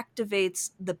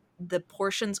 activates the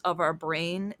portions of our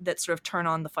brain that sort of turn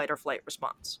on the fight or flight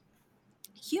response.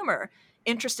 Humor,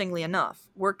 interestingly enough,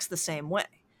 works the same way,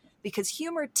 because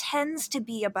humor tends to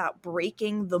be about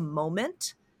breaking the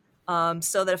moment.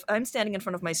 So that if I'm standing in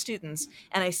front of my students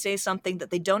and I say something that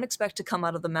they don't expect to come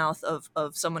out of the mouth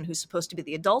of someone who's supposed to be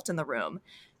the adult in the room,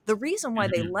 the reason why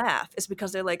they laugh is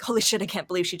because they're like, holy shit, I can't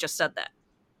believe she just said that.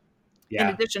 In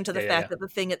addition to the fact that the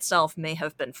thing itself may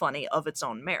have been funny of its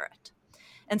own merit.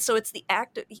 And so it's the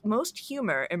act of, most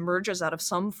humor emerges out of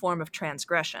some form of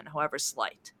transgression, however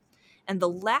slight. And the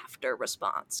laughter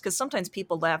response, because sometimes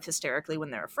people laugh hysterically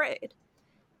when they're afraid.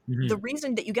 The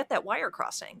reason that you get that wire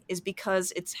crossing is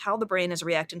because it's how the brain is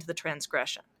reacting to the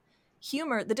transgression.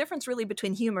 Humor, the difference really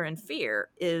between humor and fear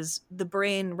is the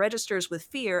brain registers with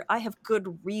fear, I have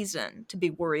good reason to be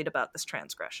worried about this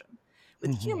transgression.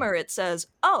 With humor, it says,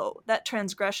 oh, that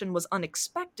transgression was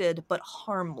unexpected but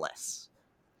harmless.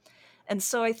 And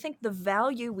so I think the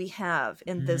value we have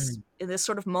in this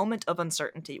sort of moment of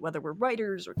uncertainty, whether we're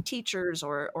writers or teachers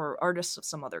or artists of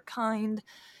some other kind,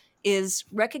 is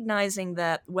recognizing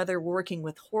that whether we're working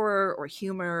with horror or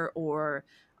humor or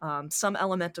some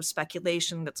element of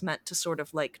speculation that's meant to sort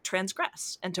of like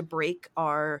transgress and to break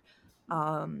our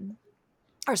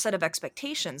set of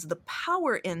expectations, the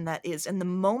power in that is in the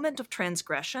moment of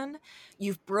transgression,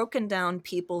 you've broken down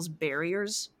people's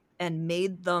barriers and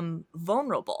made them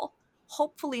vulnerable,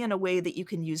 hopefully in a way that you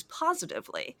can use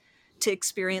positively to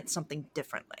experience something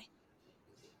differently.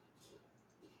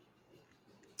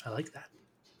 I like that.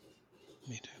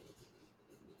 Me too.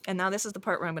 And now this is the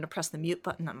part where I'm going to press the mute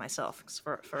button on myself.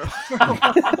 For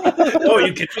Oh,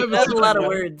 you can. That's a lot of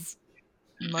words.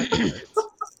 Much words.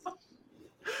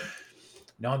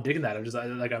 No, I'm digging that.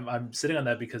 I'm sitting on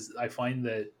that because I find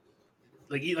that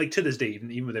like to this day,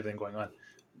 even with everything going on,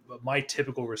 my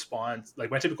typical response,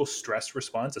 like my typical stress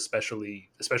response, especially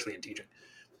in teaching,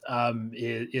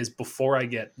 is before I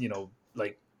get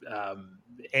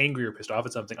angry or pissed off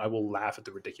at something, I will laugh at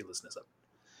the ridiculousness of it.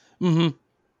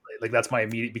 Like that's my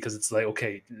immediate, because it's like,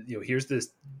 okay, here's this,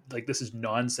 like, this is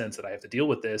nonsense that I have to deal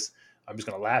with this. I'm just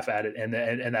going to laugh at it.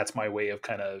 And that's my way of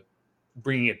kind of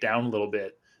bringing it down a little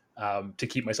bit to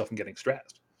keep myself from getting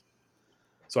stressed.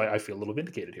 So I feel a little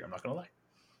vindicated here. I'm not going to lie.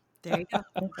 There you go.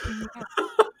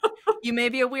 You may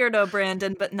be a weirdo,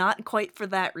 Brandon, but not quite for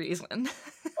that reason.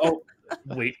 Oh,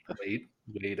 wait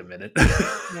a minute.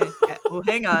 Okay. Well,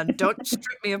 hang on. Don't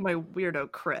strip me of my weirdo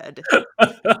cred.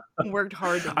 I worked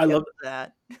hard to get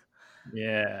that.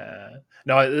 Yeah.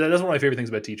 No, that's one of my favorite things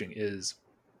about teaching is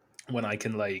when I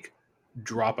can like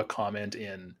drop a comment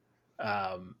in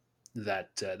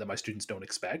that my students don't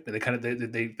expect, and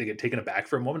they get taken aback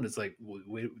for a moment. It's like,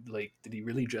 wait, like, did he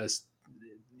really just?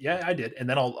 Yeah, I did. And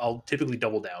then I'll typically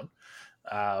double down.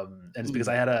 And it's because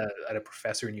I had a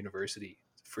professor in university,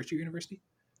 first year university.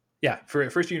 Yeah, for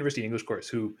a first year university English course,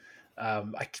 who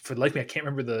for the life of me, I can't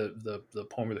remember the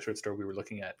poem or the short story we were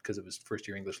looking at because it was first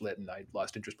year English lit and I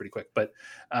lost interest pretty quick. But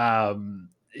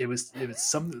it was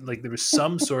some, like, there was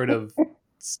some sort of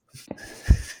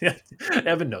yeah,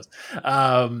 Evan knows.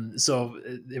 So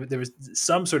there was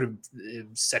some sort of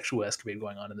sexual escapade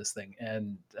going on in this thing,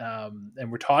 and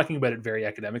we're talking about it very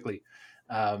academically.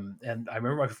 And I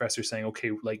remember my professor saying,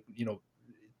 "Okay, like,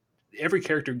 every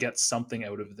character gets something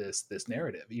out of this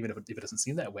narrative, even if it doesn't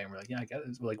seem that way." And we're like, "Yeah, I get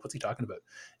it." We're like, "What's he talking about?"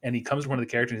 And he comes to one of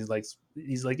the characters, and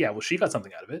he's like, "Yeah, well, she got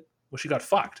something out of it. Well, she got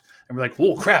fucked." And we're like,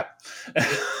 "Whoa, crap!"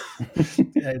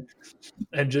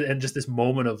 and just this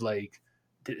moment of like,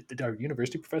 did our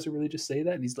university professor really just say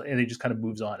that? And he just kind of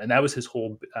moves on. And that was his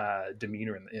whole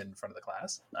demeanor in front of the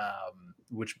class,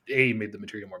 which made the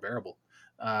material more bearable.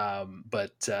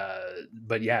 But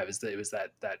yeah, it was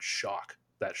that shock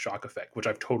effect, which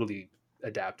I've totally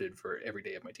adapted for every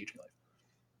day of my teaching life.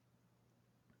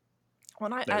 Well,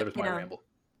 that was my ramble.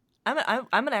 I'm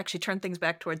gonna actually turn things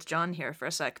back towards John here for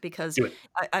a sec, because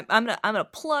I'm gonna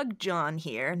plug John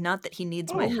here. Not that he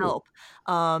needs my help,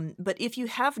 but if you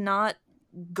have not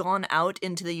gone out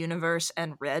into the universe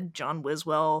and read John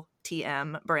Wiswell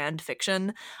TM brand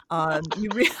fiction, you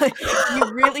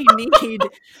really need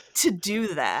to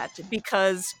do that,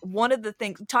 because one of the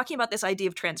things, talking about this idea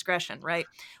of transgression, right?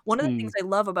 One of the things I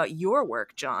love about your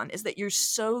work, John, is that you're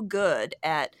so good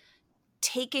at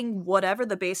taking whatever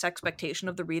the base expectation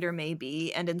of the reader may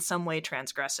be and in some way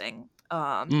transgressing.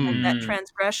 And that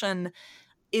transgression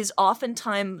is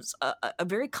oftentimes a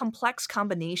very complex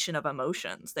combination of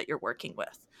emotions that you're working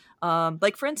with.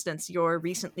 Like, for instance, your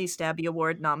recently Stabby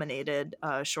Award nominated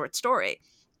short story.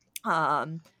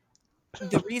 The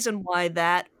reason why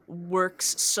that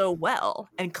works so well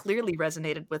and clearly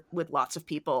resonated with lots of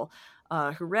people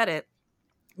who read it,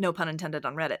 no pun intended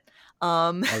on Reddit.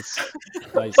 Nice.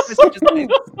 Just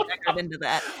staggered into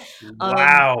that.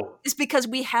 Wow. Is because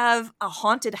we have a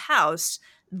haunted house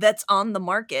that's on the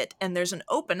market, and there's an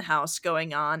open house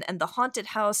going on, and the haunted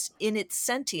house in its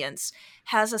sentience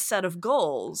has a set of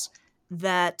goals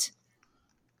that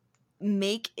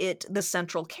make it the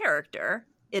central character.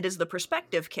 It is the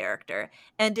perspective character,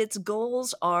 and its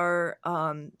goals are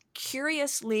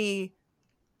curiously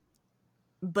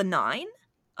benign.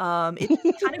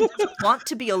 It kind of doesn't want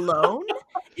to be alone.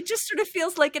 It just sort of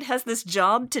feels like it has this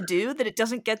job to do that it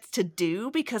doesn't get to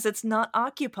do because it's not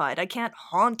occupied. I can't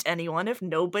haunt anyone if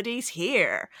nobody's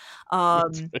here.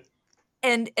 And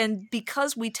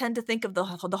because we tend to think of the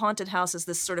haunted house as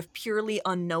this sort of purely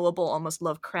unknowable, almost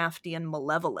Lovecraftian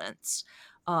malevolence,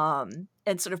 and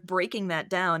sort of breaking that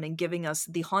down and giving us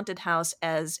the haunted house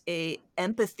as a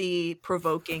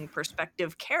empathy-provoking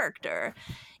perspective character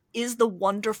is the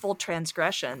wonderful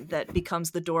transgression that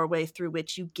becomes the doorway through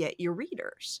which you get your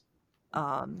readers.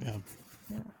 To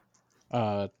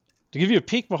give you a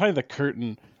peek behind the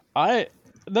curtain,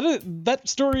 that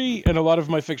story and a lot of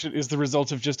my fiction is the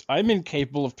result of just I'm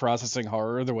incapable of processing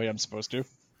horror the way I'm supposed to.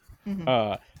 Mm-hmm.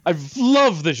 I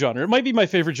love the genre. It might be my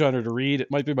favorite genre to read. It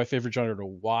might be my favorite genre to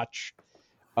watch.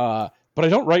 But I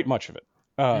don't write much of it.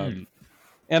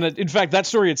 And in fact, that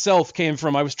story itself came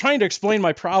from, I was trying to explain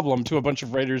my problem to a bunch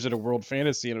of writers at a World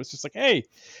Fantasy, and it was just like, hey,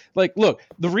 like, look,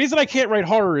 the reason I can't write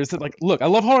horror is that, like, look, I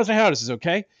love haunted houses,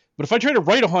 okay? But if I try to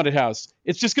write a haunted house,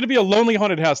 it's just going to be a lonely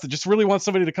haunted house that just really wants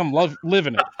somebody to come live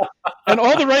in it. And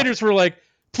all the writers were like,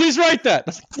 please write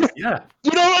that. Yeah.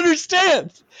 You don't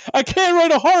understand. I can't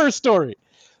write a horror story.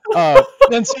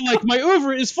 And so, like, my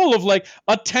oeuvre is full of, like,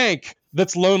 a tank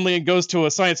that's lonely and goes to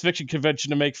a science fiction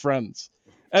convention to make friends.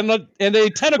 And a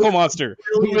tentacle monster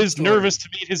who is nervous to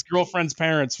meet his girlfriend's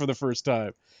parents for the first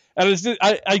time. And it's just,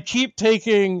 I keep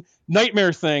taking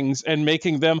nightmare things and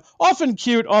making them often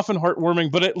cute, often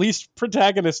heartwarming, but at least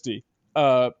protagonisty.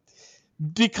 In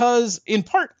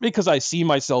part because I see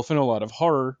myself in a lot of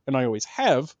horror, and I always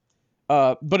have,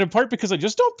 but in part because I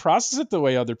just don't process it the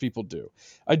way other people do.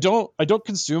 I don't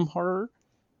consume horror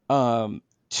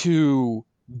to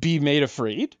be made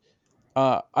afraid.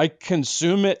 I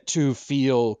consume it to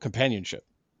feel companionship.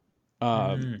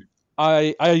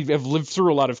 I have lived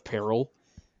through a lot of peril.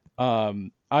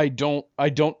 I don't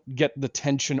get the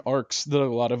tension arcs that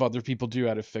a lot of other people do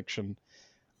out of fiction.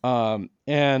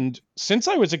 And since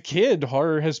I was a kid,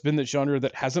 horror has been the genre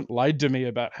that hasn't lied to me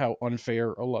about how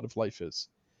unfair a lot of life is.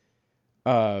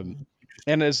 And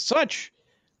as such,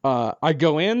 I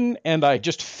go in and I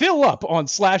just fill up on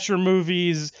slasher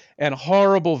movies and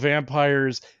horrible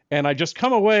vampires, and I just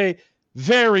come away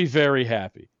very, very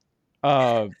happy.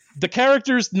 The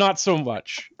characters, not so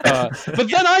much. But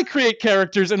then I create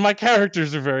characters, and my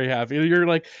characters are very happy. You're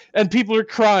like, and people are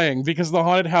crying because the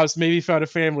haunted house maybe found a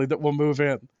family that will move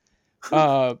in.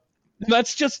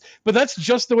 That's just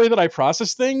the way that I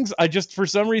process things. I just, for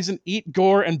some reason, eat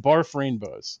gore and barf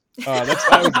rainbows. That's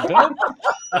how it's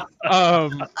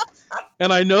done.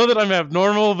 And I know that I'm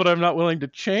abnormal, but I'm not willing to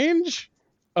change.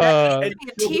 A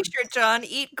t-shirt, John.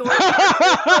 Eat gore.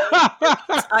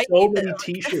 So many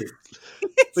t-shirts.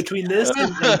 Between this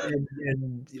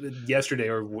and yesterday,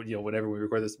 or whenever we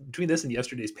record this, between this and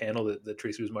yesterday's panel that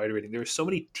Tracy was moderating, there are so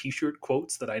many t-shirt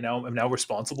quotes that I'm now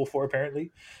responsible for.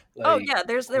 Apparently,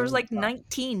 there was like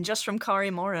 19 just from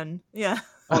Kari Morin. Yeah.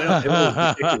 Oh yeah, it was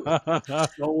ridiculous.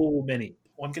 So many.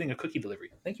 Oh, I'm getting a cookie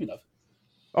delivery. Thank you, love.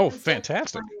 Oh,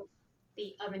 fantastic.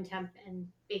 The oven temp and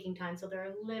baking time, so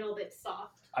they're a little bit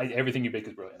soft. Everything you bake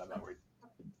is brilliant. I'm not worried.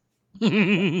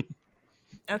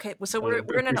 Okay, so we're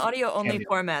in an audio-only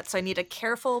format, so I need a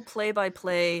careful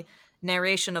play-by-play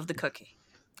narration of the cookie.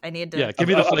 I need to... Yeah, give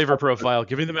me the flavor profile.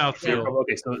 Give me the mouthfeel.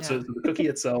 Okay, so the cookie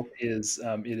itself is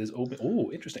oatmeal.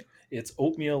 Oh, interesting. It's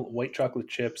oatmeal, white chocolate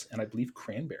chips, and I believe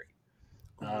cranberry.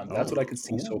 That's what I can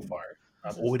see so far.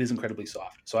 It is incredibly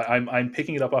soft. So I'm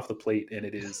picking it up off the plate, and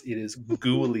it is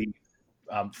gooily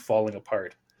falling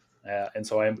apart. And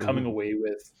so I am coming away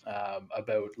with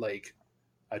about like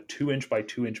a 2-inch by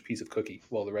 2-inch piece of cookie,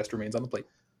 while the rest remains on the plate.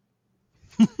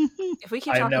 If we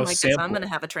keep talking like this, I'm going to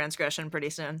have a transgression pretty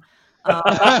soon.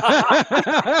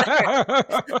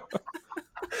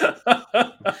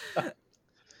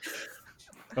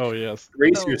 Oh yes.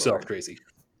 Brace Oh, yourself, Lord. Tracy.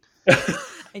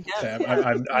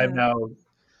 Yeah. I'm now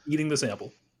eating the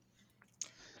sample.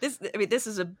 This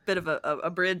is a bit of a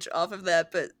bridge off of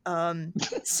that, but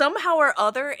somehow or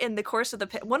other, in the course of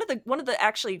one of the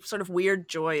actually sort of weird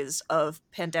joys of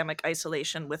pandemic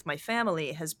isolation with my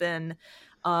family has been,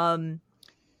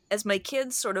 as my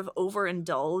kids sort of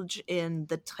overindulge in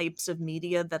the types of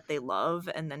media that they love,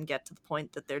 and then get to the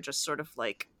point that they're just sort of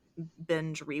like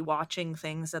binge rewatching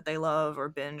things that they love or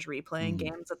binge replaying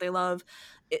games that they love.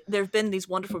 There have been these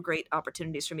wonderful, great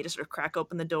opportunities for me to sort of crack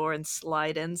open the door and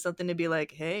slide in something to be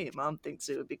like, "Hey, Mom thinks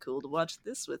it would be cool to watch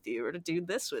this with you or to do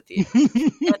this with you."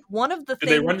 And one of the Did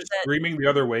they things run that, screaming the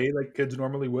other way like kids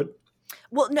normally would?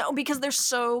 well, no, because they're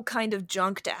so kind of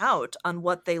junked out on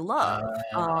what they love,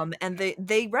 and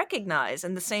they recognize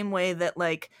in the same way that,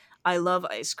 like, I love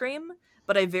ice cream,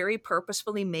 but I very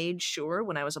purposefully made sure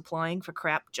when I was applying for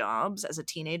crap jobs as a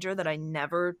teenager that I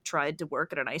never tried to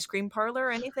work at an ice cream parlor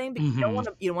or anything, because you don't want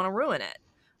to ruin it.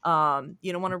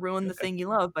 You don't want to ruin the thing you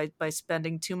love by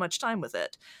spending too much time with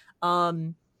it.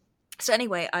 So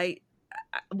anyway,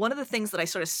 one of the things that I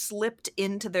sort of slipped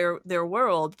into their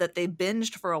world that they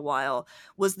binged for a while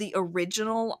was the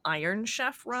original Iron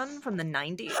Chef run from the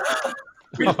 90s.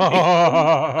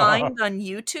 Find on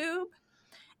YouTube,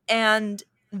 and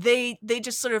they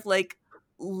just sort of like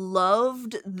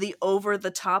loved the over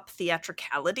the top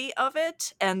theatricality of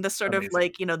it, and the sort of Amazing.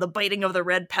 like, you know, the biting of the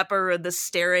red pepper and the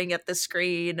staring at the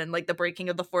screen and like the breaking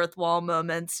of the fourth wall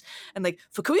moments, and like,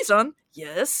 Fukui-san,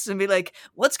 yes, and be like,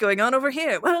 what's going on over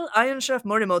here? Well, Iron Chef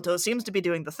Morimoto seems to be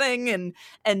doing the thing, and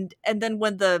then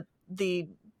when the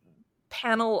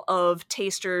panel of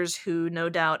tasters who no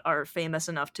doubt are famous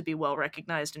enough to be well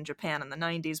recognized in Japan in the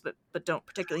 90s, but don't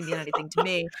particularly mean anything to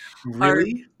me.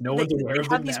 Really? No one's aware They of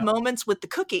have them these now? moments with the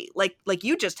cookie, like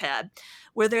you just had,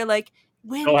 where they're like,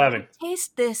 when Still I having.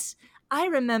 taste this, I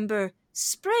remember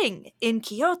spring in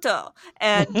Kyoto.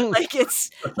 And it's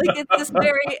this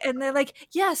very, and they're like,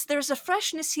 yes, there's a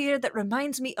freshness here that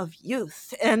reminds me of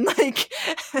youth. And like,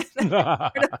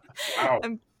 Wow.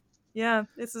 yeah,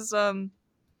 this is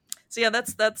so yeah,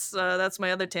 that's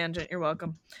my other tangent. You're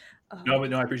welcome. No,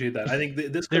 I appreciate that. I think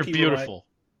this They're cookie beautiful.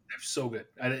 they're so good.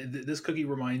 This cookie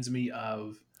reminds me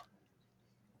of.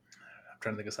 I'm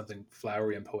trying to think of something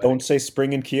flowery and poetic. Don't say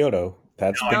spring in Kyoto.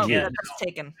 That's No, the I No, key. can't. that's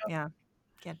taken. Yeah,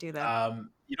 can't do that.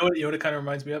 You know what it kind of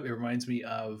reminds me of? It reminds me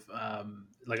of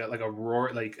like a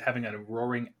roar, like having a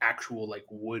roaring actual like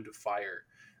wood fire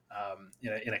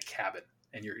in a cabin,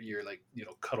 and you're like, you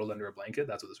know, cuddled under a blanket.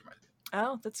 That's what this reminds me of.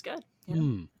 Oh, that's good. Yeah,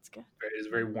 that's good. It is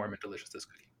very warm and delicious, this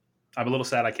cookie. I'm a little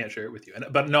sad I can't share it with you,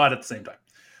 but not at the same time.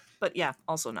 But yeah,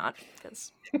 also not,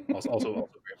 because Also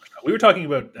very much not. We were talking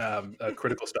about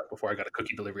critical stuff before I got a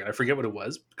cookie delivery, and I forget what it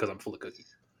was because I'm full of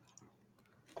cookies.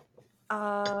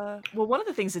 well, one of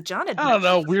the things that John had I don't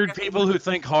know, mentioned- weird people who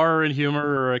think horror and humor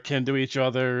are akin to each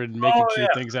other and making cute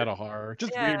yeah. things out of horror.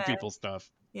 Just Yeah. weird people stuff.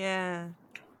 Yeah.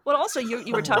 Well, also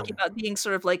you were talking about being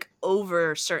sort of like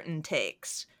over certain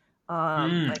takes.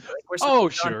 Like we're Oh,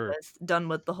 sort of sure. done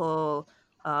with the whole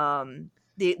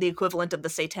the equivalent of the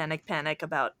satanic panic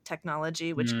about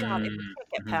technology, which God, if we can't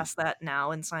get past that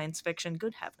now in science fiction,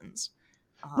 good heavens.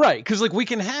 Right, because like we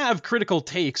can have critical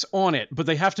takes on it, but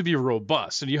they have to be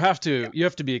robust, and you have to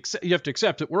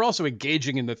accept that we're also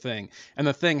engaging in the thing, and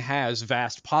the thing has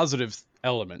vast positive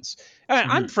elements.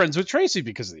 And I'm friends with Tracy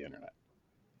because of the internet.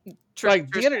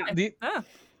 Like the internet,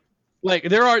 like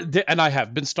there are, and I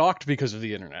have been stalked because of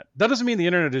the internet. That doesn't mean the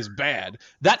internet is bad.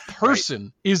 That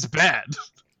person is bad.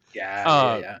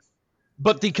 Yeah.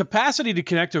 But the capacity to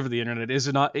connect over the internet is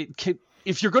not.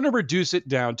 If you're going to reduce it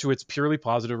down to it's purely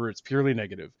positive or it's purely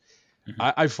negative,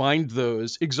 I find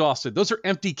those exhausted. Those are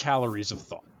empty calories of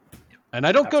thought. And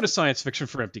I don't go to science fiction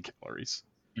for empty calories.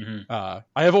 I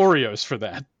have Oreos for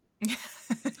that.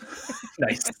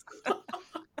 Nice.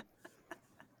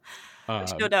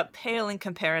 Which no doubt pale in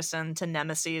comparison to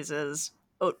Nemesis's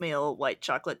oatmeal white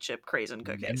chocolate chip craisin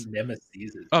cookies.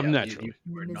 Nemesis. Naturally.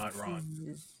 You are not wrong.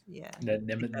 Yeah.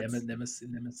 Nemesis.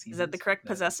 Is that the correct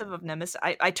possessive of Nemesis?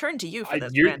 I turn to you for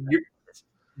this.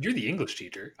 You're the English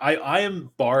teacher. I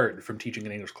am barred from teaching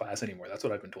an English class anymore. That's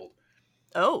what I've been told.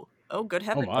 Oh, good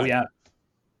heavens. my. Yeah.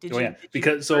 Did Did you you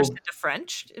burst into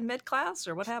French in mid class,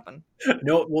 or what happened?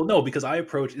 No, because I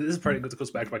approach this is part of, it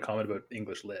goes back to my comment about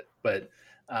English lit, but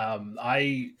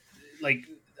I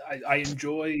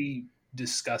enjoy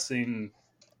discussing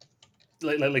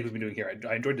like we've been doing here.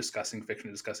 I enjoy discussing fiction,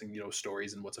 discussing, you know,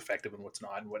 stories and what's effective and what's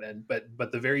not, and what end.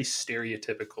 But the very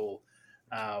stereotypical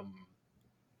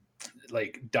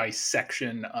like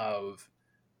dissection of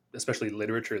especially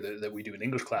literature that we do in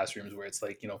English classrooms, where it's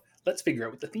like, you know, let's figure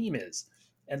out what the theme is.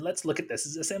 and let's look at this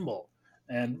as a symbol.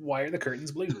 And why are the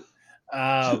curtains blue?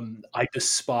 I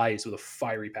despise with a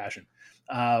fiery passion.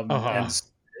 And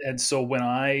so when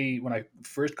I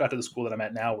first got to the school that I'm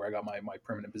at now, where I got my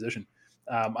permanent position,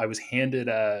 I was handed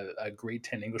a grade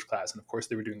 10 English class, and of course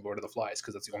they were doing Lord of the Flies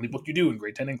because that's the only book you do in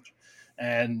grade 10 English.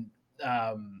 And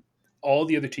all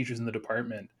the other teachers in the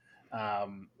department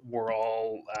were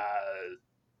all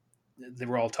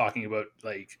talking about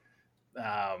like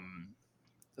I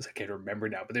can't remember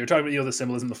now, but they were talking about the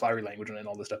symbolism, the flowery language, and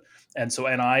all this stuff. And so,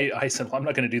 I said, well, I'm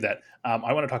not going to do that.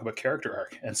 I want to talk about character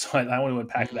arc, and so I want to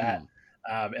unpack that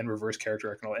and reverse character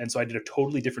arc and all. And so I did a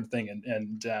totally different thing,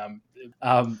 and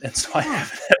so I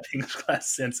haven't had English class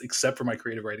since, except for my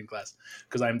creative writing class,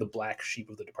 because I'm the black sheep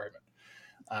of the department.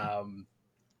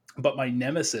 But my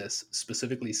nemesis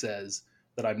specifically says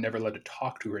that I'm never allowed to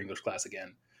talk to her English class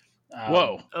again.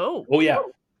 Oh yeah.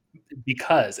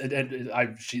 Because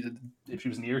if she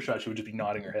was in earshot, she would just be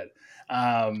nodding her head.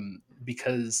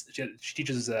 Because she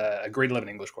teaches a grade 11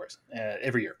 English course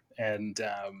every year, and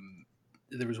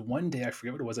there was one day, I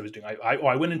forget what it was I was doing.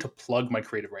 I went in to plug my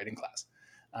creative writing class,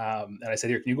 and I said,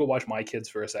 "Here, can you go watch my kids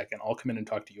for a second? I'll come in and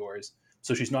talk to yours."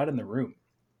 So she's not in the room.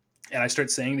 And I start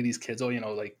saying to these kids, you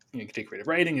can take creative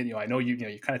writing, and I know you're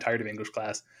kind of tired of English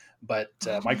class, but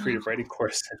my creative writing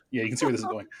course, you can see where this is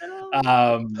going.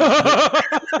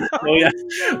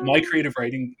 My creative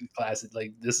writing class,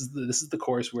 like this is the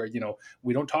course where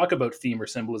we don't talk about theme or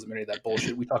symbolism or any of that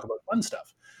bullshit. We talk about fun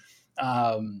stuff.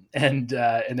 And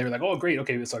they were like, "Oh, great,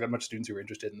 okay." So I got a bunch of students who were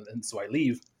interested, and so I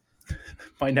leave.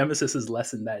 My nemesis's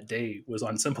lesson that day was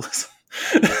on symbolism.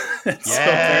 So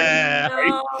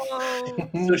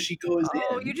she goes in.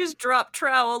 Oh, you just dropped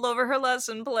trowel over her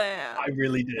lesson plan. I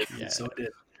really did. Yeah. So I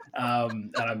did.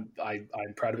 And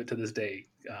I'm proud of it to this day.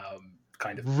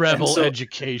 Kind of rebel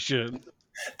education.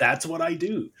 That's what I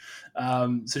do.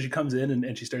 So she comes in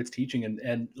and she starts teaching,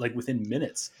 and like within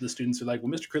minutes, the students are like,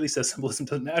 "Well, Mr. Crilly says symbolism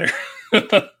doesn't matter."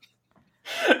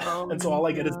 And so all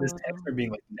I get is this text from being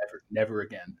like, never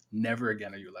again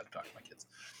are you allowed to talk to my kids.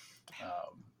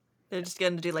 They're just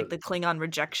going to do like the Klingon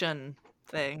rejection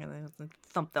thing, and then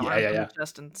thump the arm on the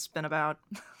chest and spin about.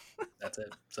 That's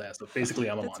it. So so basically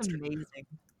I'm a monster. That's amazing.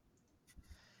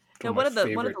 One of the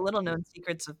little known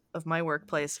secrets of my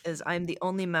workplace is I'm the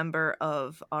only member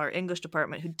of our English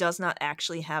department who does not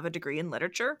actually have a degree in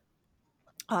literature.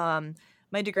 My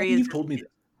degree is. You've told me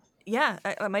that. Yeah,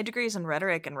 my degree is in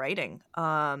rhetoric and writing,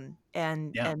 and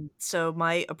so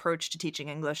my approach to teaching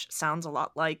English sounds a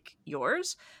lot like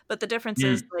yours, but the difference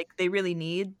is like they really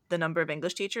need the number of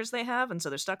English teachers they have, and so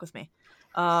they're stuck with me.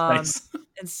 Nice.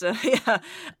 And so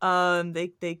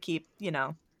they keep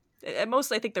and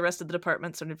mostly I think the rest of the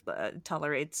department sort of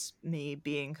tolerates me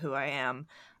being who I am,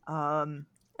 and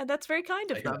that's very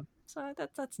kind of them. So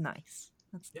that's nice.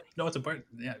 That's nice. No, it's important.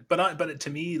 Yeah, but to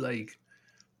me, like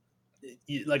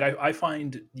I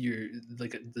find you're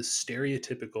like the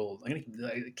stereotypical. I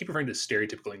keep referring to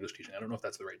stereotypical English teaching. I don't know if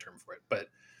that's the right term for it, but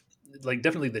like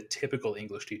definitely the typical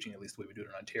English teaching, at least the way we do it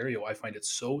in Ontario, I find it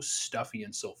so stuffy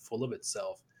and so full of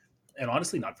itself, and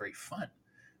honestly not very fun.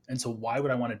 And so why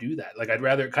would I want to do that? Like I'd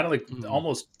rather kind of like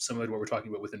almost similar to what we're talking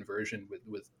about with inversion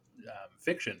with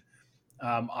fiction.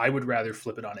 I would rather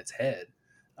flip it on its head.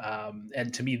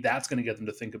 And to me, that's going to get them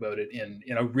to think about it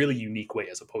in a really unique way,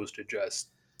 as opposed to just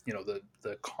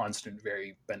the constant,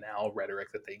 very banal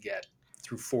rhetoric that they get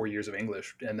through 4 years of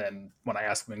English. And then when I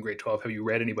ask them in grade 12, have you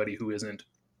read anybody who isn't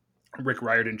Rick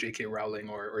Riordan, J.K. Rowling,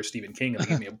 or Stephen King? And they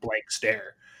give me a blank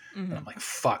stare. And I'm like,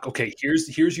 fuck, okay,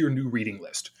 here's your new reading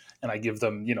list. And I give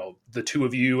them, the two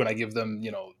of you, and I give them,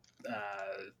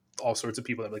 all sorts of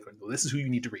people. I'm like, well, this is who you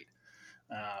need to read.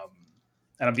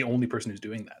 And I'm the only person who's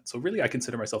doing that. So really, I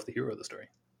consider myself the hero of the story.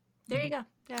 There you go.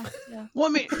 Yeah. Well, I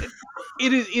mean,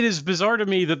 it is bizarre to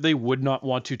me that they would not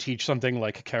want to teach something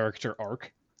like a character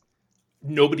arc.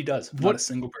 Nobody does. Not a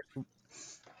single person.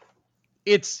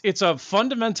 It's a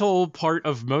fundamental part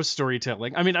of most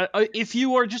storytelling. I mean, if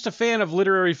you are just a fan of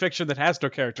literary fiction that has no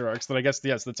character arcs, then I guess,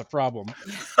 yes, that's a problem.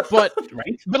 But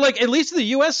right? But like, at least in the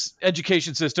U.S.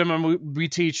 education system, we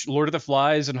teach Lord of the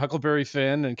Flies and Huckleberry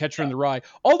Finn and Catcher in the Rye,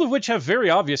 all of which have very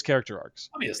obvious character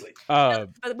arcs. Obviously. But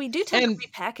we do tend to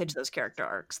repackage those character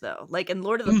arcs, though. Like in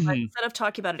Lord of the Flies, instead of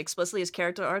talking about it explicitly as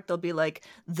character arc, they'll be like,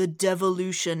 the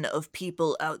devolution of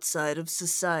people outside of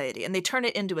society. And they turn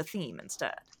it into a theme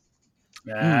instead.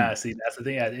 See, that's the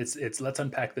thing. It's let's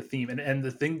unpack the theme, and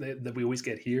the thing that we always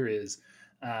get here is,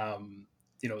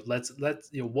 let's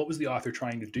what was the author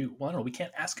trying to do? Well, I don't know. We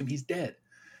can't ask him. He's dead.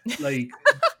 Like,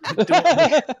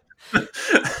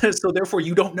 so therefore,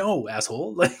 you don't know,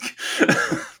 asshole. Like,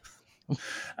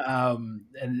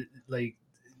 and like,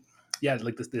 yeah,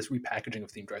 like this repackaging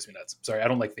of theme drives me nuts. Sorry, I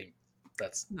don't like theme.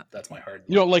 That's No. my hard.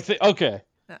 You don't like the okay.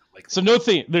 Like So no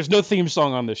theme. There's no theme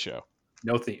song on this show.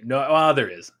 no theme. No, well, there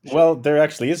is. Well, there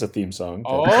actually is a theme song.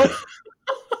 Oh,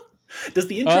 Does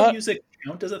the intro music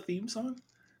count as a theme song?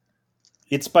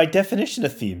 It's by definition a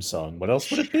theme song. What else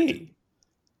would it be?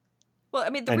 Well, I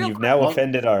mean, the And real you've now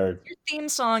offended our... your theme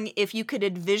song, if you could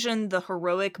envision the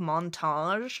heroic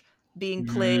montage being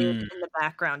played in the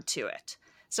background to it.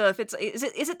 So if it's is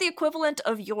it the equivalent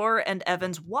of your and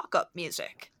Evan's walk-up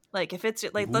music? Like if it's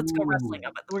like let's go wrestling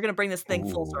up. We're gonna bring this thing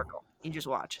full circle. You just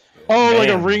watch. oh, like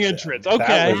a Man, ring entrance. that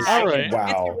Okay, was- all right. If it's your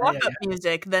Wow. walk-up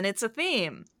music, then it's a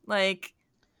theme. Like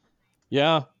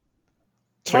Yeah.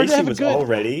 It's hard to Tracy have a was good-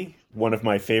 already one of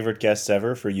my favorite guests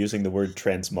ever for using the word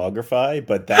transmogrify,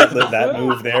 but that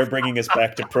move there, bringing us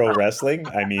back to pro wrestling,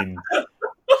 I mean,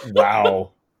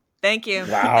 wow. thank you.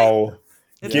 Wow.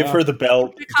 It's Give her the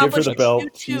belt. Give her accomplished the belt. You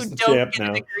She's two the don't champ get a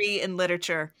now. degree in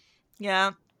literature.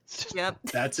 Yeah. Yep.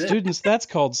 That's it. Students, that's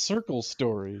called circle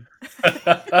story.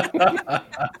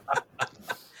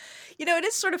 You know, it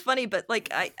is sort of funny, but like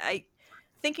I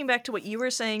thinking back to what you were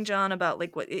saying, John, about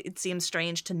like what it seems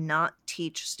strange to not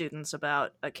teach students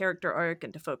about a character arc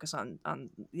and to focus on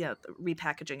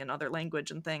repackaging another language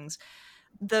and things.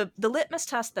 The litmus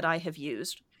test that I have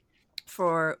used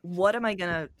for what am I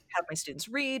going to have my students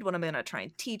read, what am I going to try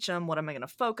and teach them, what am I going to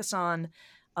focus on,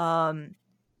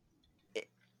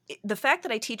 the fact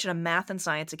that I teach in a math and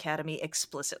science academy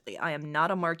explicitly, I am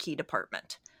not a marquee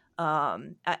department.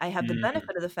 I have the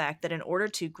benefit of the fact that in order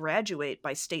to graduate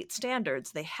by state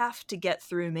standards, they have to get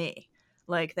through me.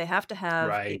 Like they have to have a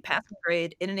Right. passing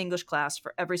grade in an English class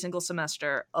for every single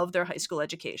semester of their high school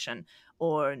education,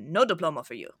 or no diploma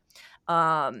for you.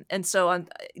 And so I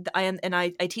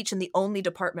teach in the only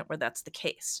department where that's the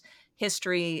case.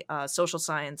 History, social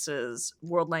sciences,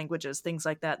 world languages, things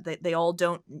like that. They all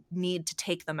don't need to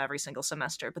take them every single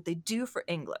semester, but they do for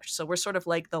English. So we're sort of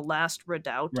like the last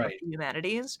redoubt of Right. the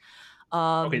humanities.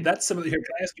 Okay, that's some of the, here.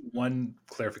 Can I ask you one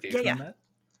clarification Yeah, on that?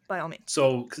 by all means.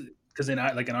 So, because in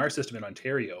our system in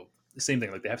Ontario, the same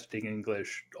thing. Like they have to take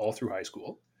English all through high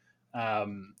school.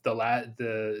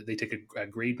 They take a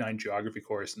grade 9 geography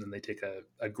course, and then they take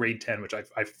a grade 10, which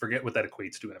I forget what that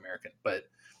equates to in American, but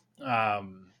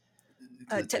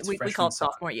it's We freshman, call it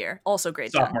sophomore year, also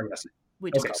grade 10. sophomore. Yes.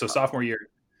 We just Okay, call so it sophomore year.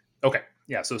 Okay,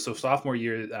 yeah. So sophomore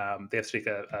year, they have to take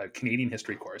a Canadian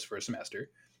history course for a semester,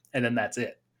 and then that's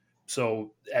it.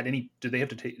 So do they have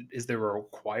to take? Is there a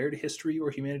required history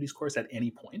or humanities course at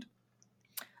any point?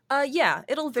 Yeah,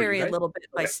 it'll For you vary a guys? little bit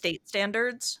by Okay. state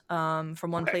standards from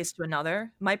one Okay. place to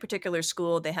another. My particular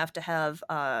school, they have to have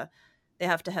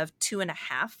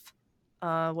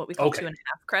 2.5, what we call Okay. 2.5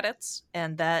 credits,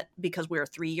 and that because we're a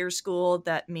 3-year school,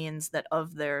 that means that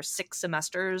of their 6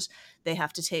 semesters, they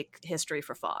have to take history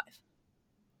for 5.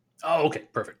 Oh, okay,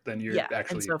 perfect. Then you're Yeah,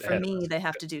 actually and so for ahead of me, us. they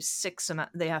have to do 6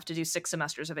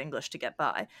 semesters of English to get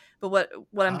by. But what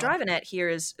I'm Ah. driving at here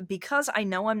is because I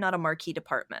know I'm not a marquee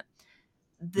department,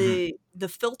 the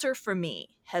filter for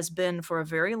me has been for a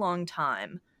very long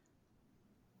time,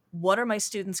 what are my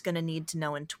students going to need to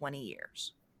know in 20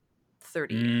 years,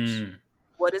 30 years? Mm.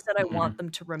 What is it I want them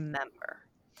to remember?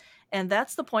 And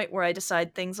that's the point where I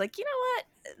decide things like, you know what?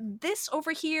 This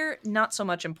over here, not so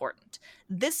much important.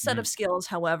 This set of skills,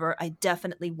 however, I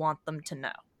definitely want them to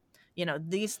know. You know,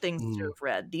 these things to have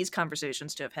read, these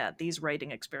conversations to have had, these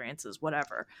writing experiences,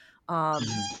 whatever.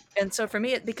 And so for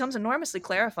me, it becomes enormously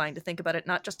clarifying to think about it,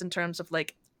 not just in terms of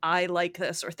like, I like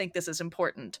this or think this is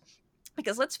important.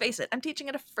 Because let's face it, I'm teaching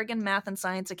at a friggin' math and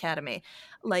science academy.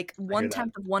 Like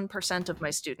 1/10 of 1% of my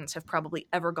students have probably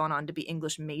ever gone on to be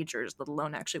English majors, let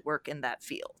alone actually work in that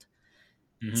field.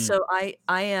 Mhm. So I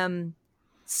am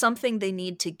something they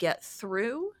need to get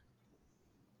through,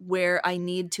 where I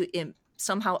need to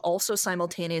somehow also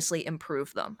simultaneously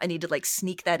improve them. I need to like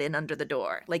sneak that in under the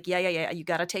door. Like, yeah, you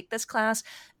got to take this class.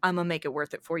 I'm going to make it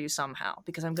worth it for you somehow,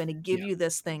 because I'm going to give you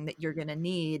this thing that you're going to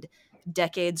need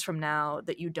decades from now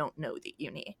that you don't know that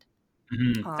you need.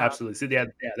 Absolutely. So yeah,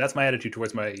 that's my attitude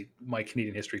towards my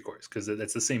Canadian history course, because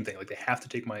that's the same thing. Like they have to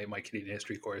take my Canadian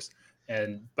history course,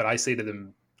 but I say to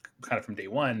them kind of from day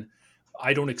one,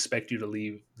 I don't expect you to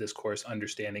leave this course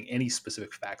understanding any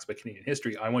specific facts about Canadian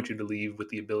history. I want you to leave with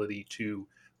the ability to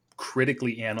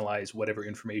critically analyze whatever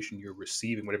information you're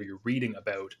receiving, whatever you're reading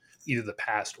about either the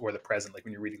past or the present. Like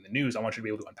when you're reading the news, I want you to be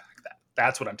able to unpack that.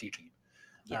 That's what I'm teaching you.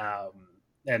 Yeah.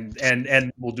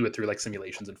 And we'll do it through like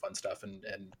simulations and fun stuff and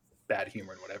bad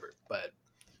humor and whatever. But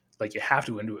like you have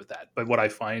to into it with that. But what I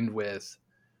find with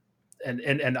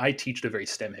and I teach at a very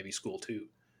STEM heavy school too.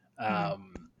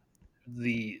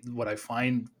 What I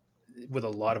find with a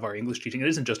lot of our English teaching, it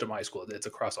isn't just at my school; it's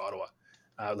across Ottawa,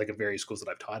 like at various schools that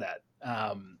I've taught at.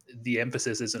 The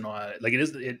emphasis isn't on like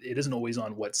it isn't always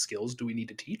on what skills do we need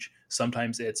to teach.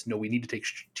 Sometimes it's no, we need to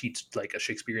teach like a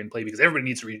Shakespearean play because everybody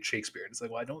needs to read Shakespeare. And it's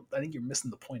like, well, I think you're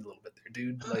missing the point a little bit there,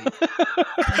 dude. Like,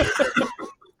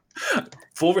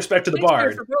 full respect to the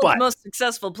bard, the world's most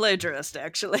successful plagiarist,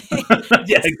 actually.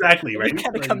 Yeah, exactly, right.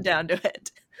 Kind of come down to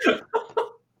it.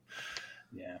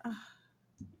 Yeah.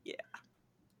 Yeah.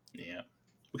 Yeah.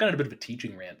 We got a bit of a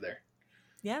teaching rant there.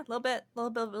 Yeah, a little bit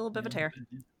of a tear.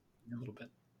 A little bit.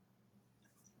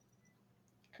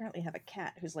 Currently have a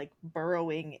cat who's like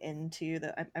burrowing into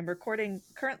the. I'm recording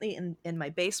currently in my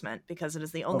basement because it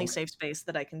is the only safe space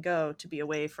that I can go to be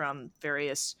away from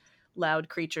various loud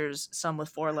creatures, some with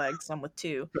 4 legs, some with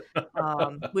 2,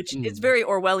 which is very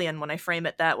Orwellian when I frame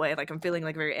it that way. Like I'm feeling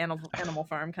like a very Animal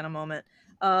Farm kind of moment.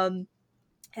 And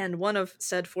one of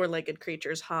said 4-legged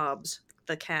creatures, Hobbs,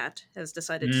 the cat, has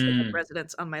decided to take up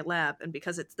residence on my lap. And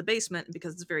because it's the basement and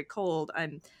because it's very cold,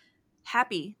 I'm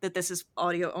happy that this is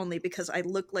audio only because I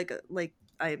look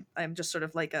I'm just sort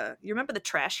of like you remember the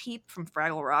trash heap from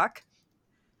Fraggle Rock?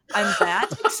 I'm that,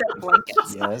 except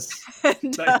blankets. Yes.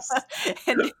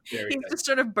 and he's just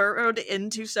sort of burrowed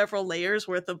into several layers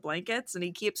worth of blankets, and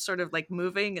he keeps sort of like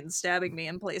moving and stabbing me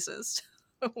in places.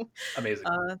 Amazing.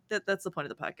 That's the point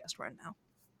of the podcast we're in now.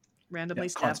 Randomly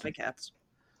stabbed by cats.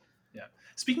 Yeah.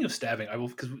 Speaking of stabbing,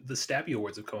 because the Stabby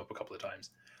Awards have come up a couple of times.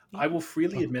 I will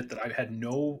freely admit that I had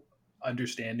no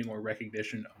understanding or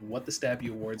recognition of what the Stabby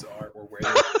Awards are or where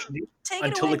they're originating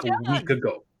until like a week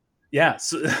ago. Yeah.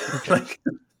 So like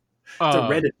it's a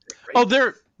Reddit thing, right? Oh,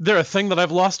 they're a thing that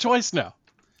I've lost twice now.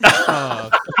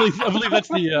 I believe that's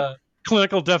the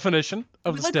clinical definition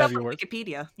of the Stabby Awards.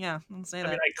 Wikipedia, yeah, I'll say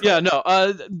that.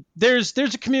 There's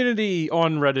a community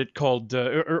on Reddit called,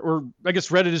 or I guess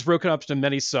Reddit is broken up into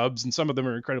many subs, and some of them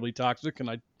are incredibly toxic, and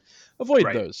I avoid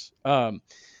those.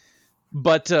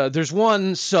 But there's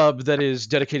one sub that is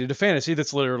dedicated to fantasy.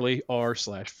 That's literally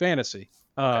r/fantasy,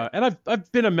 and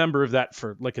I've been a member of that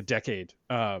for like a decade.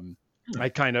 I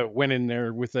kind of went in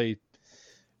there with a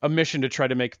mission to try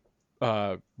to make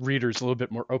readers a little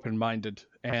bit more open-minded,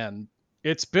 and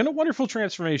it's been a wonderful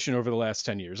transformation over the last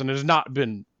 10 years, and it has not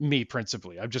been me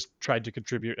principally. I've just tried to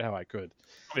contribute how I could.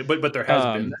 Okay, but there has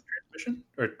been that transformation?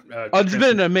 It's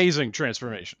been an amazing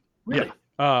transformation. Really?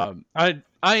 Yeah.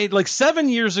 I like 7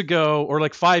 years ago or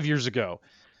like 5 years ago,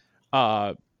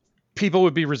 people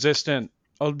would be resistant.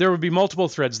 There would be multiple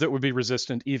threads that would be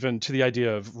resistant even to the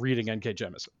idea of reading N.K.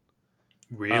 Jemisin.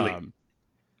 Really?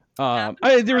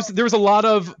 There was a lot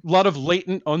of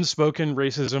latent unspoken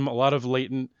racism, a lot of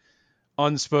latent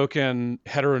unspoken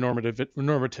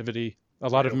heteronormativity, a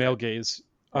lot of male gaze,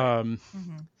 and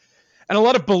a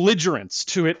lot of belligerence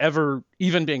to it ever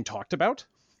even being talked about.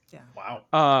 Yeah.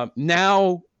 Wow.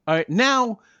 Now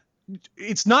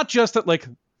it's not just that like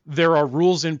there are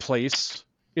rules in place.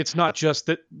 It's not just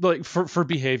that like for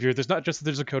behavior. There's not just that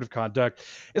there's a code of conduct.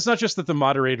 It's not just that the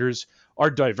moderators are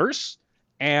diverse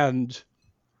and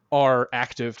are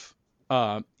active.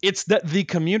 It's that the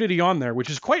community on there, which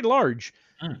is quite large,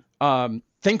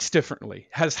 thinks differently,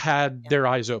 has had their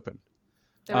eyes open.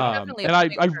 There was definitely a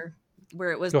point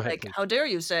where it was like, please. How dare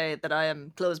you say that I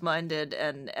am closed-minded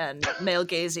and male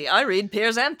gazy? I read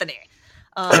Piers Anthony.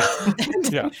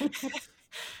 Yeah.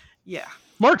 Yeah.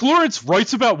 Mark Lawrence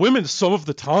writes about women some of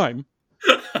the time.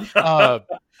 That's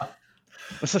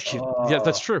yeah,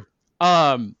 that's true.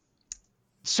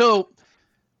 So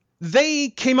they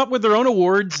came up with their own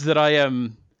awards that I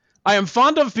am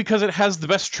fond of because it has the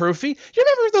best trophy. You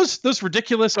remember those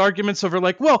ridiculous arguments over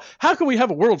like, well, how can we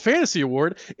have a World Fantasy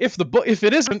Award if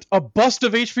it isn't a bust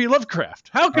of H.P.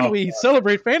 Lovecraft? How can we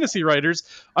celebrate fantasy writers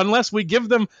unless we give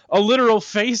them a literal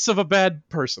face of a bad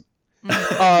person?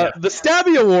 The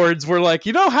Stabby Awards were like,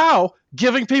 you know how?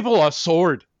 Giving people a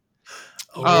sword.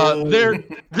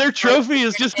 Their trophy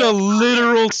is just a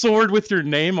literal sword with your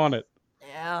name on it.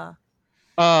 Yeah.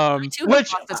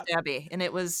 Which the Stabby, and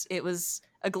it was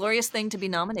a glorious thing to be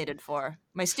nominated for.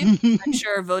 My students, I'm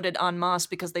sure, voted en masse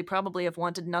because they probably have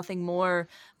wanted nothing more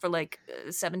for like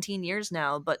 17 years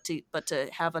now, but to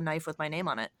have a knife with my name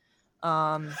on it.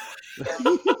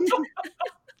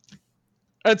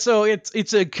 And so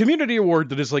it's a community award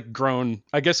that is like grown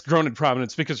in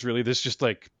prominence because really there's just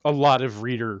like a lot of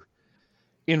reader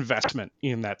investment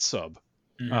in that sub.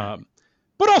 Mm-hmm.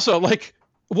 But also like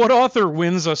what author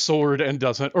wins a sword and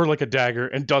doesn't, or like a dagger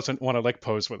and doesn't want to like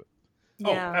pose with it?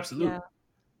 Yeah, absolutely. Yeah.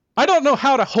 I don't know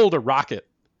how to hold a rocket.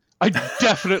 I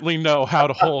definitely know how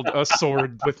to hold a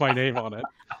sword with my name on it.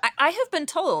 I have been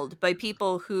told by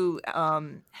people who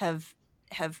have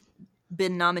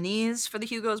been nominees for the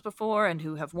Hugos before and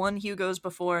who have won Hugos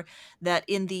before, that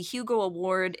in the Hugo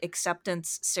Award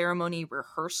acceptance ceremony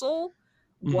rehearsal,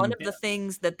 one of the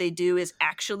things that they do is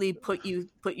actually put you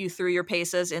through your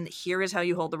paces, and here is how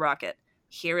you hold the rocket.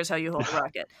 Here is how you hold the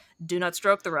rocket. Do not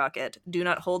stroke the rocket. Do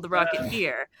not hold the rocket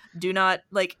here. Do not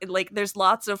like there's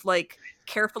lots of like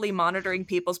carefully monitoring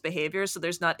people's behaviors so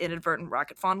there's not inadvertent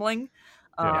rocket fondling.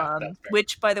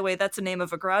 Which, by the way, that's the name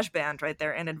of a garage band right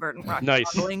there, inadvertent rocket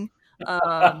fondling.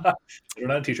 We're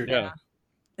not a t-shirt. Yeah.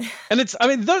 And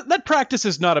that practice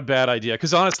is not a bad idea,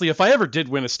 because honestly, if I ever did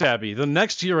win a Stabby, the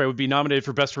next year I would be nominated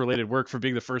for Best Related Work for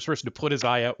being the first person to put his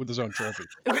eye out with his own trophy.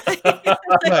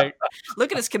 Right.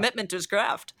 Look at his commitment to his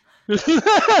craft. Yeah.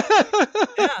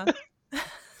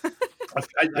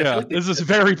 Like this is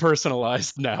very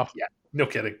personalized now. Yeah, no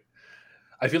kidding.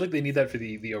 I feel like they need that for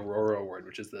the Aurora Award,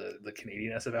 which is the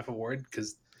Canadian SFF award,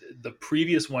 because the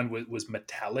previous one was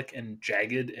metallic and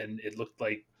jagged, and it looked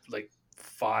like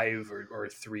 5 or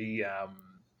 3. It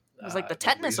was like the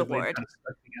Tetanus Award.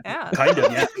 Kind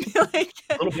of, yeah. Like,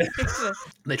 a little bit.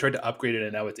 They tried to upgrade it,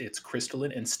 and now it's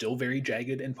crystalline and still very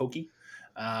jagged and pokey.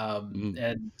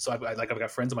 And so I've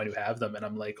got friends of mine who have them, and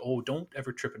I'm like, oh, don't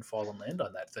ever trip and fall and land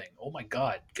on that thing. Oh my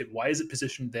God, why is it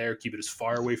positioned there? Keep it as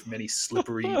far away from any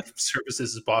slippery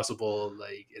surfaces as possible.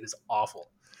 Like, it is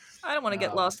awful. I don't want to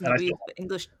get lost in the weeds of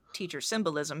English teacher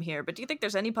symbolism here, but do you think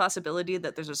there's any possibility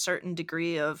that there's a certain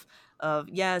degree of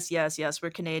yes,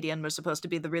 we're Canadian, we're supposed to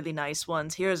be the really nice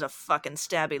ones. Here's a fucking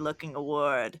stabby looking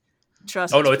award.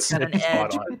 Trust me, it's got an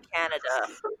edge in Canada.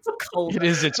 It's cold. It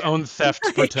is its own theft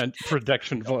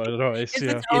protection voice. It's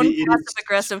its own passive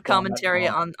aggressive commentary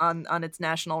on its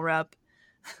national rep.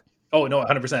 Oh no,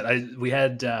 100%. We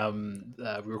had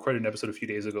we recorded an episode a few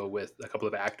days ago with a couple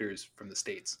of actors from the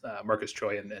States, Marcus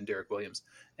Choi and Derek Williams,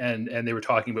 and they were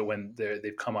talking about when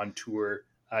they've come on tour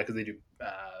because they do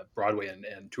Broadway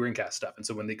and touring cast stuff, and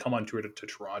so when they come on tour to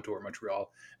Toronto or Montreal,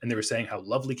 and they were saying how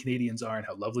lovely Canadians are and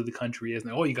how lovely the country is,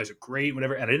 and you guys are great,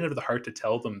 whatever. And I didn't have the heart to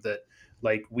tell them that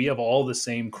like we have all the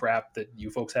same crap that you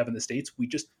folks have in the States. We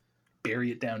just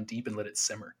bury it down deep and let it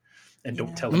simmer. And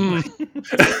don't tell anybody.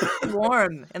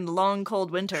 Warm in the long, cold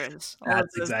winters.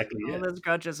 That's exactly it. All those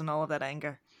grudges and all of that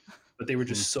anger. But they were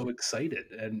just so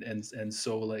excited and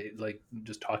so like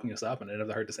just talking us up, and I didn't have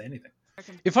the heart to say anything.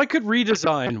 If I could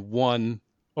redesign one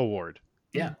award,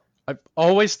 yeah, I've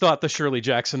always thought the Shirley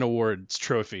Jackson Awards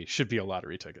trophy should be a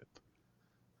lottery ticket.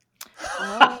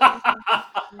 And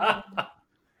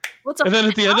then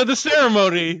at the end of the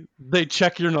ceremony, they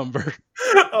check your number.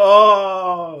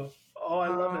 I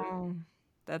love it.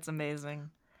 That's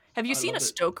amazing. Have you seen a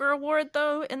Stoker Award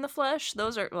though in the flesh?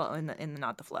 Those are in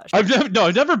not the flesh. I've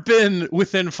never been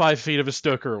within 5 feet of a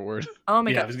Stoker Award. Oh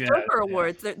my God, Stoker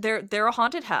Awards. They're a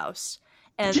haunted house,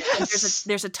 and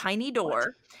there's a tiny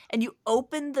door, and you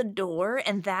open the door,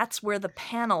 and that's where the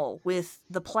panel with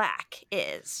the plaque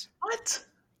is. What?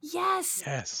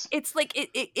 Yes. It's like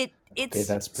it's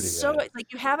that's pretty so rad.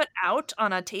 like you have it out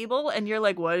on a table and you're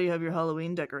like, why do you have your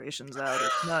Halloween decorations out?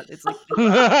 It's like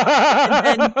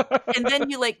and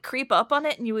then you like creep up on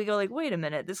it and you go like, wait a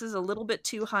minute, this is a little bit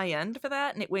too high end for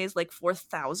that, and it weighs like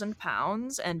 4,000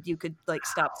 pounds, and you could like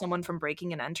stop someone from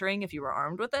breaking and entering if you were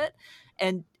armed with it,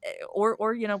 and or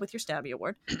with your Stabby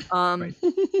Award.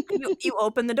 You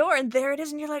open the door and there it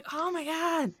is, and you're like, oh my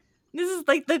God, this is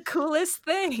like the coolest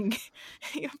thing.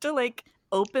 You have to like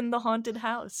open the haunted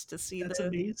house to see the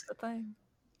thing.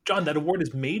 John, that award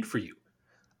is made for you.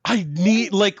 I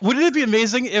need wouldn't it be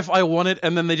amazing if I won it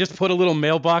and then they just put a little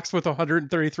mailbox with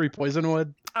 133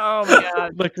 Poisonwood? Oh my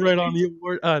God. Like right on the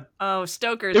award.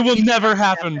 Stokers. It will never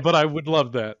happen, but I would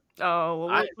love that. Oh,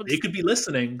 well, they could be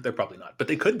listening. They're probably not, but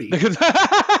they could be.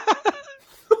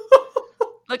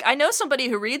 Look, I know somebody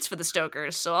who reads for the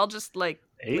Stokers, so I'll just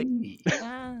hey,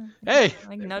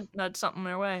 nudge something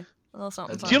their way. A little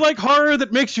something. Do you like horror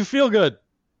that makes you feel good?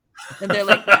 And they're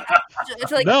like,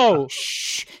 it's like, no.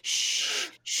 Shh,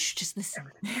 just listen.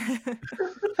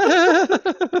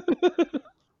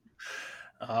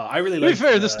 I really like. To be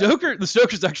fair, the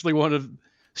Stoker's actually one of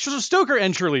Stoker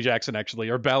and Shirley Jackson actually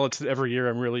are ballads that every year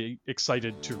I'm really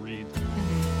excited to read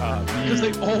because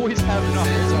they always have enough.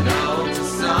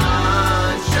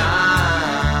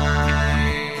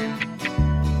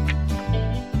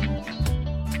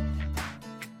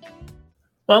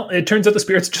 Well, it turns out the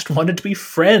spirits just wanted to be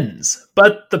friends,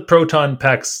 but the proton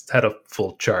packs had a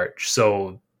full charge,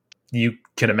 so you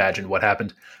can imagine what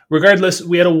happened. Regardless,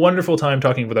 we had a wonderful time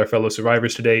talking with our fellow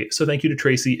survivors today, so thank you to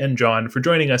Tracy and John for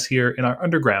joining us here in our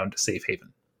underground safe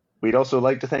haven. We'd also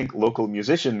like to thank local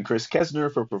musician Chris Kesner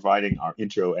for providing our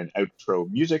intro and outro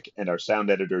music, and our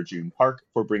sound editor June Park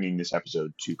for bringing this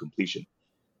episode to completion.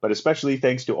 but especially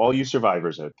thanks to all you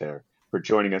survivors out there for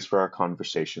joining us for our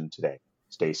conversation today.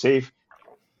 Stay safe,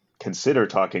 consider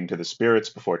talking to the spirits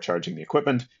before charging the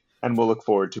equipment, and we'll look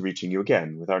forward to reaching you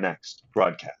again with our next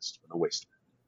broadcast from the Wasteland.